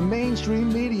 the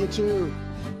mainstream media too.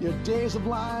 Your days of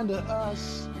lying to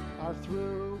us are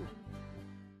through.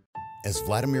 As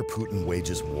Vladimir Putin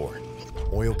wages war,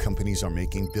 oil companies are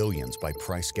making billions by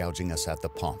price gouging us at the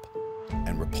pump,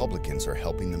 and Republicans are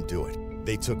helping them do it.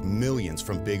 They took millions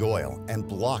from big oil and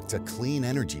blocked a clean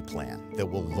energy plan that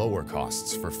will lower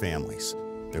costs for families.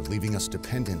 They're leaving us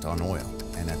dependent on oil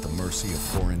and at the mercy of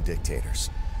foreign dictators.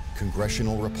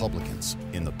 Congressional Republicans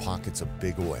in the pockets of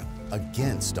big oil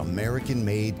against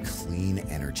American-made clean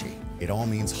energy. It all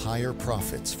means higher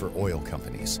profits for oil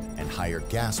companies and higher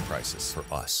gas prices for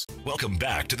us. Welcome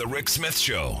back to the Rick Smith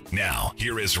Show. Now,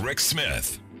 here is Rick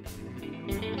Smith.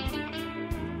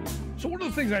 So one of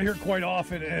the things I hear quite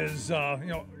often is,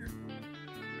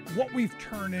 what we've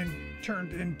turned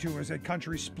into is a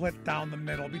country split down the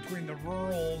middle between the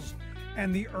rurals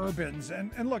and the urbans.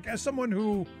 And look, as someone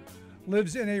who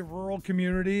lives in a rural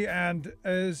community and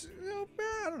is,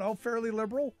 fairly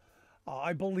liberal,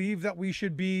 I believe that we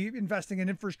should be investing in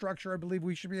infrastructure. I believe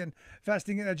we should be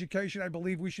investing in education. I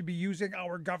believe we should be using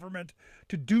our government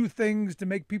to do things to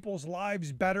make people's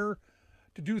lives better,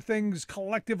 to do things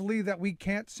collectively that we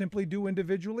can't simply do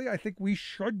individually. I think we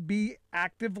should be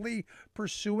actively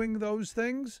pursuing those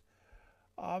things.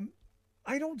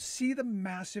 I don't see the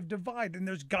massive divide, and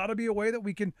there's got to be a way that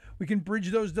we can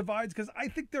bridge those divides, because I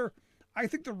think the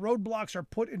roadblocks are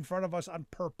put in front of us on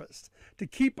purpose to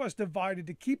keep us divided,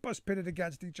 to keep us pitted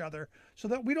against each other, so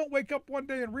that we don't wake up one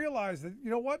day and realize that, you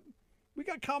know what, we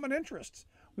got common interests.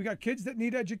 We got kids that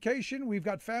need education. We've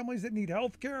got families that need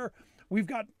health care. We've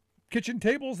got kitchen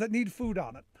tables that need food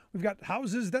on it. We've got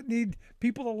houses that need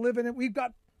people to live in it. We've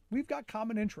got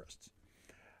common interests.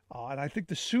 And I think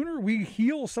the sooner we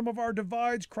heal some of our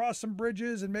divides, cross some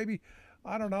bridges, and maybe,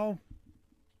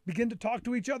 begin to talk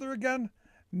to each other again,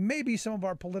 maybe some of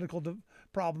our political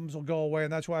problems will go away.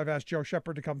 And that's why I've asked Joe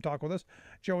Shepard to come talk with us.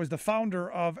 Joe is the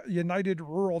founder of United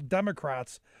Rural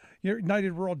Democrats.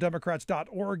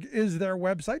 UnitedRuralDemocrats.org is their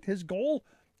website. His goal,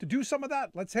 to do some of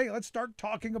that. Let's start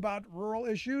talking about rural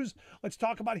issues. Let's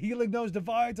talk about healing those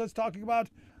divides. Let's talk about,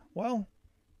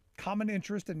 common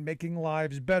interest in making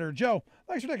lives better. Joe,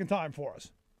 thanks for taking time for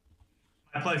us.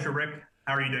 My pleasure, Rick.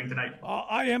 How are you doing tonight?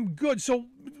 I am good. So,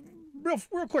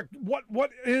 real quick,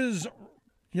 what is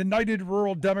United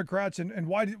Rural Democrats, and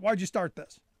why'd you start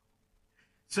this?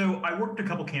 So I worked a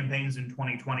couple campaigns in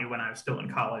 2020 when I was still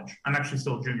in college. I'm actually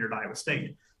still a junior at Iowa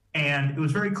State. And it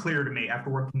was very clear to me after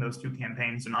working those two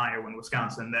campaigns in Iowa and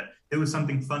Wisconsin that there was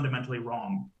something fundamentally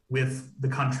wrong with the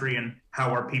country and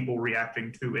how are people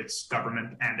reacting to its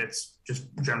government and its just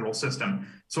general system.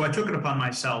 So I took it upon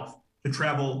myself to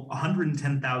travel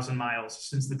 110,000 miles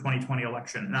since the 2020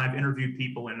 election. And I've interviewed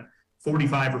people in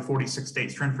 45 or 46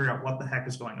 states trying to figure out what the heck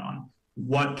is going on.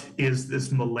 What is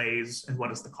this malaise and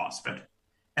what is the cost of it?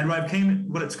 And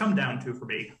what it's come down to for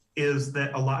me is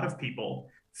that a lot of people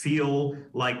feel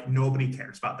like nobody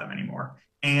cares about them anymore.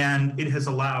 And it has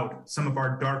allowed some of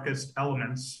our darkest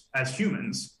elements as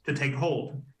humans to take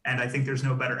hold. And I think there's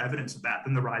no better evidence of that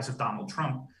than the rise of Donald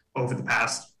Trump over the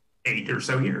past 8 or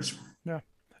so years. Yeah.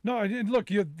 No, and look,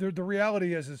 the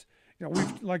reality is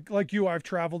we've like you, I've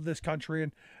traveled this country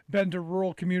and been to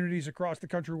rural communities across the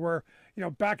country where,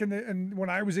 back when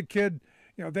I was a kid,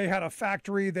 they had a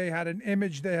factory, they had an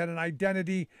image, they had an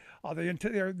identity. They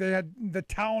had, the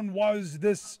town was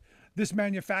this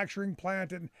manufacturing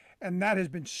plant, and that has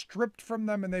been stripped from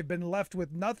them, and they've been left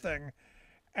with nothing.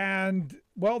 And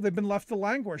they've been left to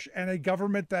languish, and a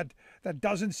government that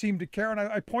doesn't seem to care. And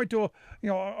I point to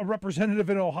a representative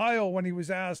in Ohio when he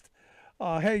was asked,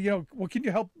 hey, what can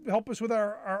you help us with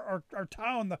our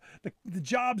town? The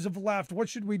jobs have left. What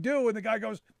should we do? And the guy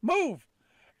goes, move.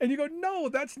 And you go, no,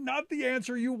 that's not the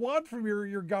answer you want from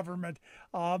your government.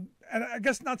 And I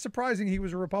guess not surprising, he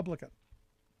was a Republican.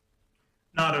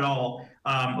 Not at all.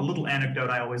 A little anecdote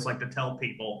I always like to tell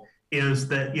people is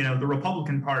that, the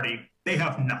Republican Party, they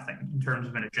have nothing in terms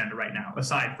of an agenda right now,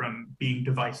 aside from being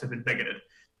divisive and bigoted.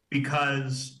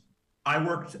 Because I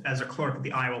worked as a clerk at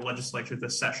the Iowa legislature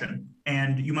this session,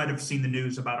 and you might have seen the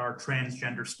news about our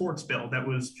transgender sports bill that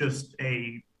was just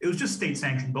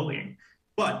state-sanctioned bullying.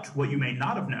 But what you may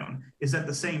not have known is at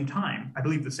the same time, I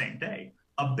believe the same day,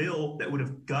 a bill that would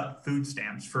have gut food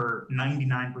stamps for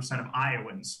 99% of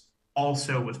Iowans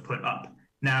also was put up.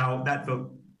 Now, that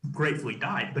vote gratefully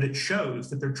died, but it shows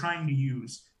that they're trying to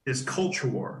use this culture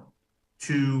war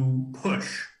to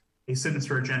push a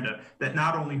sinister agenda that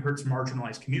not only hurts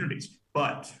marginalized communities,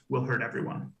 but will hurt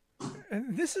everyone.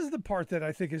 And this is the part that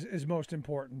I think is most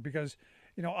important, because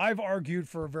I've argued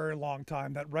for a very long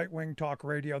time that right-wing talk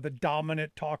radio, the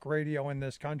dominant talk radio in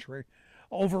this country,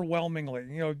 overwhelmingly,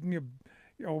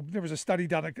 there was a study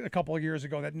done a couple of years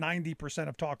ago that 90%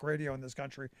 of talk radio in this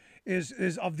country is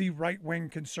of the right-wing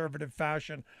conservative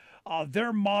fashion.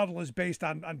 Their model is based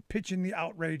on pitching the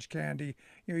outrage candy.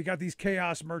 You got these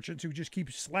chaos merchants who just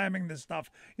keep slamming this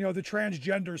stuff, the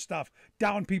transgender stuff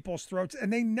down people's throats,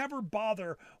 and they never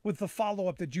bother with the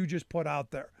follow-up that you just put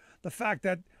out there. The fact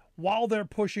that while they're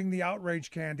pushing the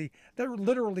outrage candy, they're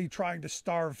literally trying to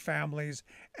starve families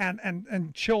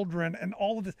and children and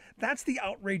all of this. That's the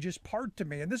outrageous part to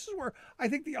me. And this is where I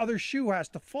think the other shoe has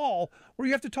to fall, where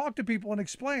you have to talk to people and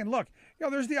explain, look,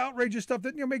 there's the outrageous stuff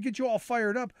that may get you all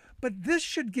fired up, but this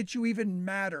should get you even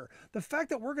madder. The fact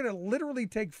that we're going to literally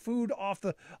take food off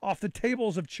the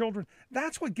tables of children,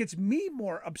 that's what gets me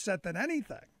more upset than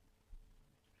anything.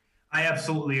 I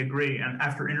absolutely agree. And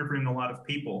after interviewing a lot of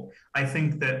people, I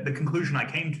think that the conclusion I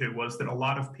came to was that a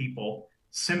lot of people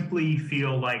simply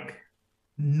feel like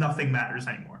nothing matters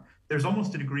anymore. There's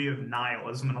almost a degree of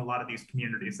nihilism in a lot of these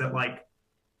communities that, like,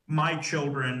 my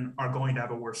children are going to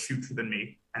have a worse future than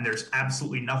me, and there's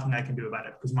absolutely nothing I can do about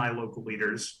it because my local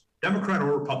leaders, Democrat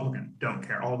or Republican, don't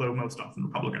care, although most often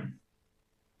Republican.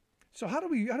 So how do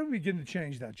we begin to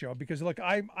change that, Joe? Because look,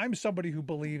 I'm somebody who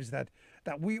believes that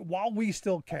we, while we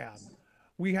still can,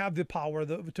 we have the power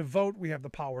to vote, we have the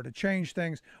power to change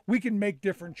things, we can make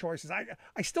different choices.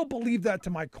 I still believe that to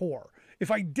my core.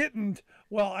 If I didn't,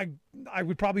 well, I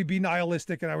would probably be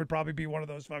nihilistic, and I would probably be one of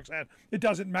those folks that it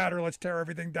doesn't matter, let's tear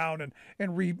everything down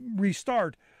and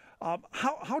restart.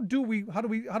 How do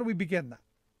we begin that?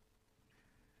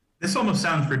 This almost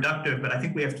sounds reductive, but I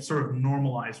think we have to sort of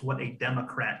normalize what a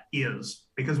Democrat is.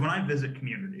 Because when I visit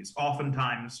communities,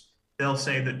 oftentimes they'll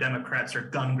say that Democrats are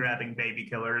gun-grabbing baby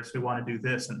killers who want to do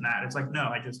this and that. It's like,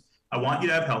 no, I want you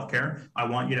to have health care, I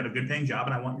want you to have a good paying job,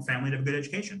 and I want your family to have a good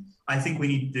education. I think we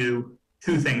need to do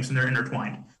two things, and they're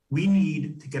intertwined. We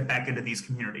need to get back into these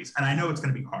communities. And I know it's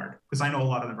going to be hard, because I know a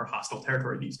lot of them are hostile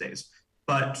territory these days.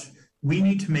 But we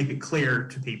need to make it clear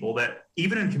to people that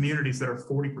even in communities that are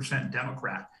 40%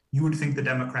 Democrat, you would think the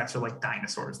Democrats are like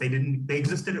dinosaurs. They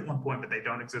existed at one point, but they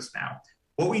don't exist now.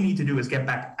 What we need to do is get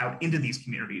back out into these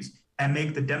communities and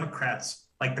make the Democrats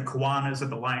like the Kiwanis at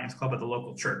the Lions Club at the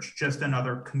local church, just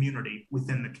another community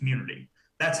within the community.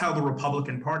 That's how the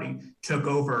Republican Party took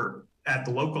over at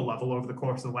the local level over the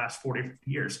course of the last 40, 50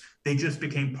 years. They just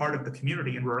became part of the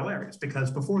community in rural areas,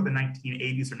 because before the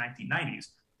 1980s or 1990s,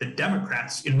 the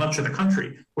Democrats in much of the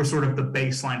country were sort of the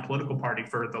baseline political party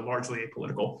for the largely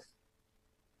apolitical.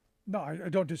 No, I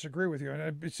don't disagree with you.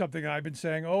 And it's something I've been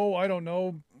saying, I don't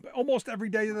know, almost every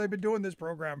day that I've been doing this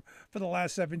program for the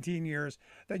last 17 years,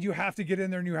 that you have to get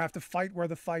in there and you have to fight where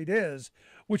the fight is,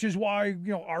 which is why,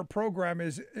 our program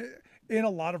is in a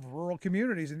lot of rural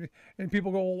communities. And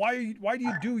people go, well, why do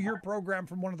you do your program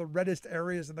from one of the reddest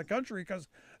areas in the country? Because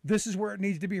this is where it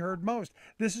needs to be heard most.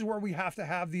 This is where we have to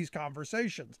have these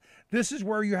conversations. This is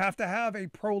where you have to have a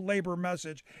pro-labor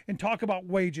message and talk about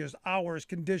wages, hours,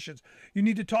 conditions. You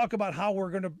need to talk about how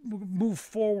we're going to move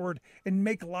forward and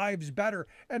make lives better.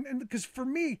 And because for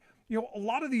me, a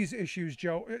lot of these issues,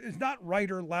 Joe, it's not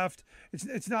right or left.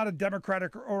 It's not a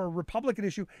Democratic or a Republican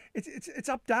issue. It's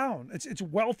up down. It's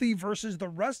wealthy versus the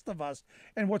rest of us.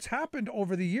 And what's happened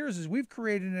over the years is we've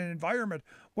created an environment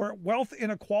where wealth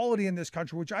inequality in this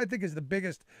country, which I think is the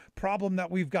biggest problem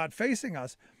that we've got facing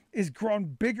us, is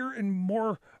grown bigger and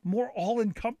more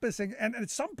all-encompassing. And at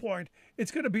some point,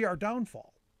 it's going to be our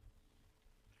downfall.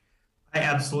 I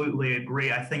absolutely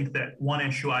agree. I think that one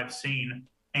issue I've seen,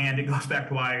 and it goes back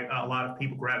to why a lot of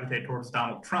people gravitate towards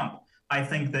Donald Trump. I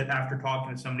think that after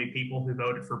talking to so many people who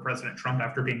voted for President Trump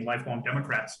after being lifelong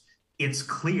Democrats, it's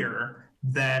clear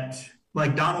that,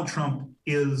 like, Donald Trump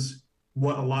is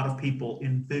what a lot of people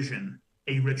envision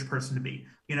a rich person to be.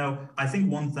 I think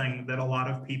one thing that a lot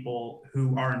of people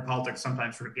who are in politics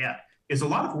sometimes forget is a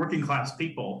lot of working class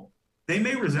people, they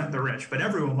may resent the rich, but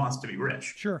everyone wants to be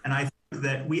rich. Sure. And I think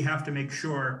that we have to make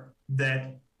sure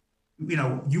that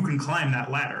you can climb that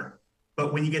ladder,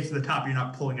 but when you get to the top, you're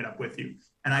not pulling it up with you.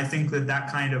 And I think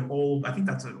that kind of I think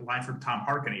that's a line from Tom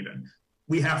Harkin even,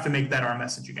 we have to make that our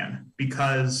message again,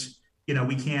 because,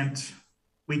 we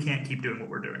can't keep doing what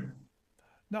we're doing.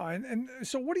 No, and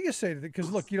so what do you say to that?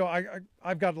 Because look,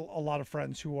 I've got a lot of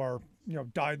friends who are,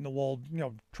 dyed-in-the-wool,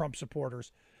 Trump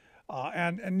supporters.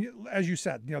 And as you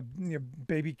said,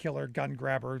 baby killer, gun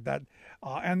grabber, that,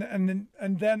 and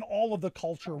then all of the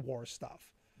culture war stuff.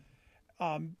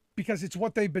 Because it's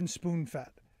what they've been spoon-fed.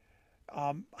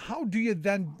 How do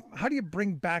you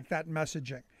bring back that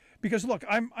messaging? Because look,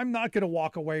 I'm not going to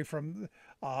walk away from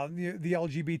the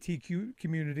LGBTQ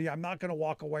community. I'm not going to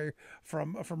walk away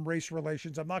from race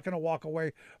relations. I'm not going to walk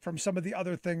away from some of the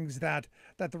other things that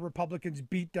the Republicans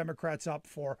beat Democrats up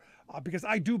for, because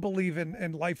I do believe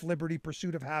in life, liberty,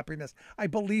 pursuit of happiness. I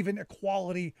believe in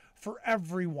equality for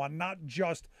everyone, not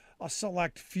just a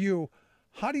select few.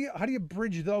 How do you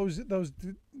bridge those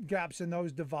gaps and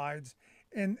those divides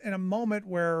in a moment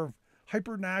where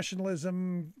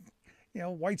hyper-nationalism,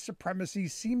 white supremacy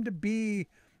seem to be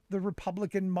the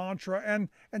Republican mantra and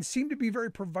seem to be very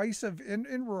pervasive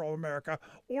in rural America?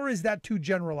 Or is that too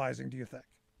generalizing, do you think?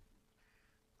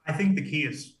 I think the key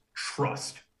is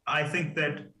trust. I think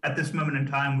that at this moment in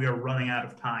time, we are running out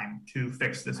of time to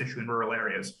fix this issue in rural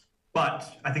areas.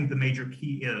 But I think the major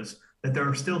key is that there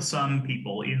are still some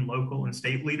people in local and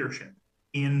state leadership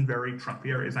in very Trump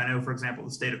areas. I know, for example,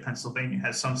 the state of Pennsylvania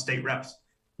has some state reps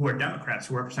who are Democrats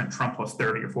who represent Trump plus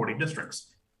 30 or 40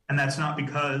 districts. And that's not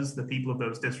because the people of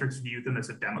those districts view them as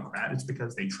a Democrat. It's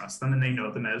because they trust them and they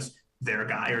know them as their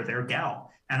guy or their gal.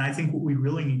 And I think what we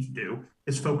really need to do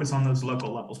is focus on those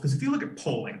local levels. Because if you look at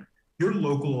polling, your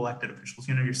local elected officials,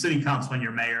 your city council and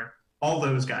your mayor, all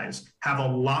those guys have a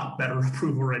lot better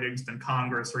approval ratings than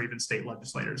Congress or even state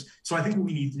legislators. So I think what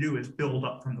we need to do is build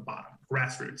up from the bottom,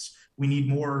 grassroots. We need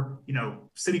more,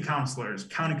 city councilors,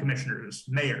 county commissioners,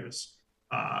 mayors,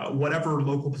 whatever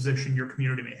local position your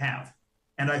community may have.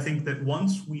 And I think that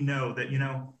once we know that,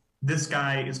 this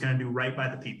guy is going to do right by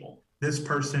the people, this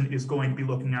person is going to be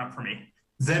looking out for me,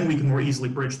 then we can more easily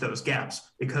bridge those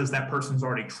gaps because that person's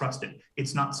already trusted.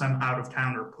 It's not some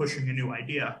out-of-towner pushing a new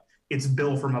idea. It's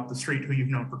Bill from up the street who you've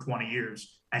known for 20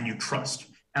 years and you trust.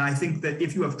 And I think that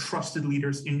if you have trusted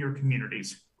leaders in your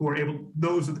communities who are able,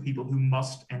 those are the people who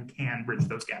must and can bridge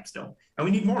those gaps still. And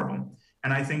we need more of them.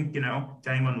 And I think, to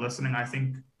anyone listening, I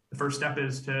think the first step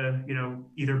is to,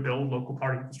 either build local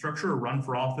party infrastructure or run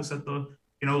for office at the,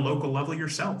 local level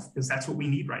yourself, because that's what we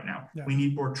need right now. Yeah. We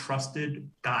need more trusted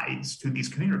guides to these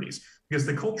communities because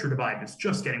the culture divide is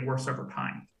just getting worse over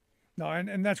time. No,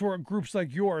 and that's where groups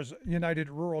like yours, United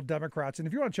Rural Democrats, and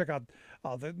if you want to check out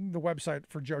the website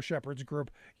for Joe Shepard's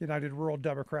group,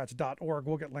 unitedruraldemocrats.org,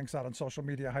 we'll get links out on social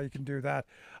media how you can do that.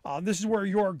 This is where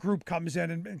your group comes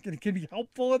in and can be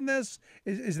helpful in this.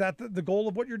 Is that the goal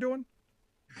of what you're doing?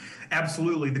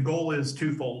 Absolutely. The goal is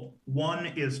twofold. One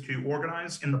is to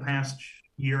organize. In the past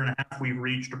year and a half, we've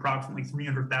reached approximately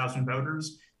 300,000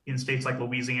 voters in states like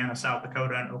Louisiana, South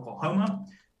Dakota, and Oklahoma.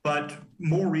 But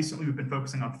more recently, we've been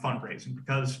focusing on fundraising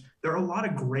because there are a lot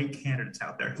of great candidates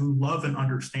out there who love and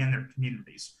understand their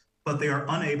communities, but they are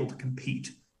unable to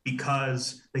compete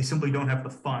because they simply don't have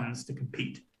the funds to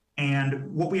compete.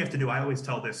 And what we have to do, I always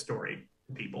tell this story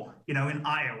to people, in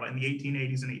Iowa in the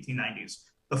 1880s and 1890s,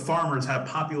 the farmers had a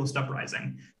populist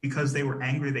uprising because they were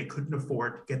angry they couldn't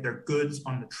afford to get their goods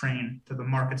on the train to the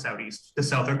markets out east to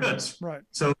sell their goods. Right.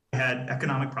 So they had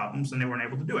economic problems and they weren't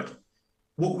able to do it.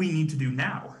 What we need to do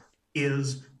now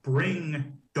is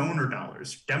bring donor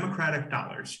dollars, Democratic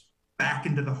dollars, back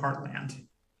into the heartland to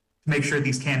make sure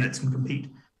these candidates can compete.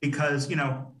 Because,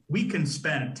 we can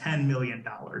spend $10 million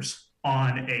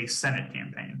on a Senate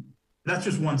campaign. That's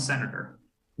just one senator.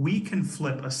 We can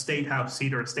flip a state house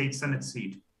seat or a state Senate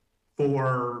seat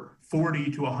for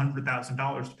 $40,000 to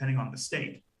 $100,000, depending on the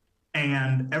state.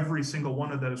 And every single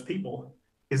one of those people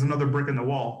is another brick in the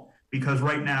wall, because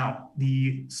right now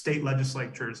the state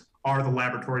legislatures are the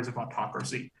laboratories of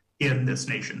autocracy in this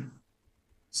nation.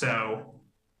 So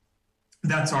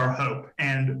that's our hope.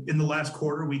 And in the last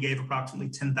quarter, we gave approximately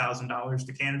 $10,000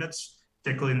 to candidates,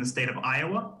 particularly in the state of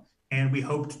Iowa. And we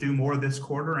hope to do more this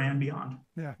quarter and beyond.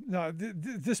 Yeah, no,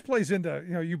 this plays into,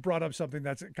 you brought up something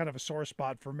that's kind of a sore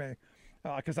spot for me,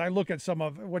 because I look at some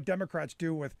of what Democrats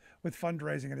do with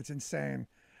fundraising, and it's insane.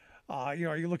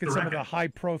 You look at some of the high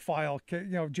profile,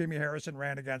 Jamie Harrison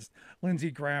ran against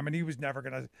Lindsey Graham, and he was never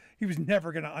gonna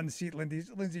unseat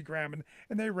Lindsey Graham,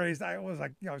 and they raised, it was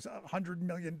like, $100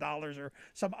 million or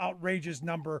some outrageous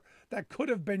number that could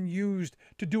have been used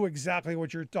to do exactly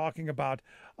what you're talking about.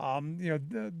 Amy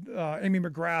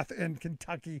McGrath in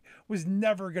Kentucky was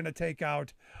never going to take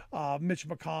out Mitch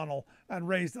McConnell and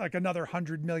raise like another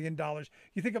 $100 million.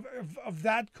 You think of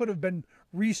that could have been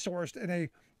resourced in a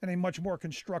much more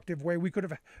constructive way. We could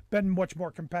have been much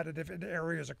more competitive in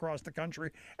areas across the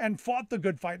country and fought the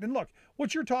good fight. And look,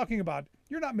 what you're talking about,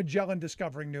 you're not Magellan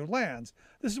discovering new lands.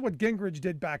 This is what Gingrich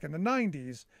did back in the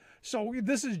 90s. So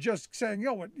this is just saying,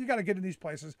 you got to get in these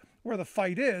places where the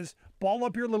fight is, ball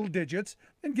up your little digits,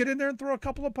 and get in there and throw a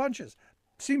couple of punches.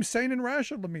 Seems sane and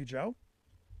rational to me, Joe.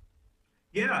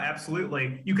 Yeah,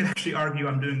 absolutely. You could actually argue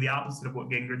I'm doing the opposite of what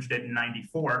Gingrich did in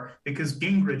 '94, because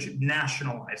Gingrich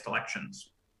nationalized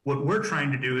elections. What we're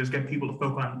trying to do is get people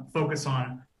to focus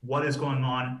on what is going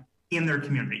on in their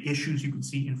community, issues you can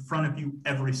see in front of you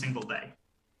every single day.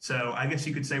 So I guess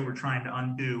you could say we're trying to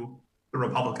undo the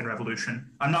Republican Revolution.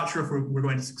 I'm not sure if we're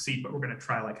going to succeed, but we're going to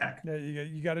try like heck. Yeah,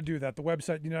 you got to do that. The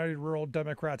website,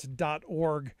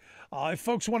 UnitedRuralDemocrats.org. If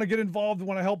folks want to get involved,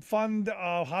 want to help fund,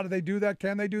 how do they do that?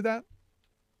 Can they do that?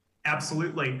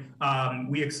 Absolutely.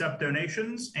 We accept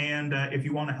donations, and if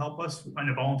you want to help us in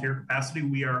a volunteer capacity,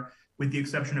 we are, with the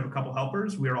exception of a couple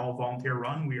helpers, we are all volunteer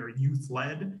run. We are youth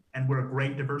led, and we're a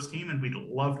great diverse team, and we'd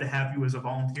love to have you as a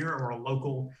volunteer or a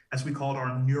local, as we call it,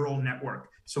 our neural network,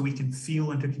 so we can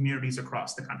feel into communities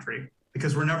across the country,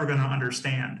 because we're never going to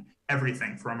understand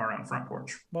everything from our own front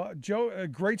porch. Well, Joe,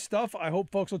 great stuff. I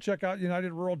hope folks will check out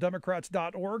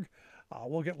UnitedRuralDemocrats.org.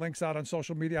 We'll get links out on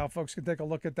social media how folks can take a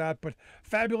look at that. But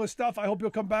fabulous stuff. I hope you'll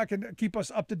come back and keep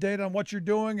us up to date on what you're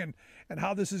doing and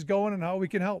how this is going and how we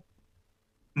can help.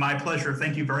 My pleasure.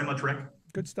 Thank you very much, Rick.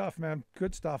 Good stuff, man.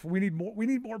 Good stuff. We need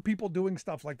more people doing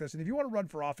stuff like this. And if you want to run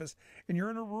for office and you're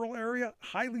in a rural area,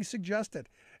 highly suggest it.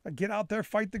 Get out there,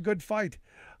 fight the good fight.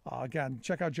 Again,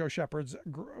 check out Joe Shepard's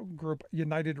group,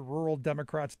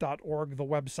 UnitedRuralDemocrats.org, the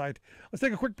website. Let's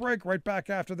take a quick break. Right back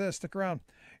after this. Stick around.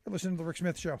 You're listening to The Rick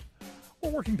Smith Show.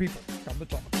 We're working people. Come to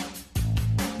talk.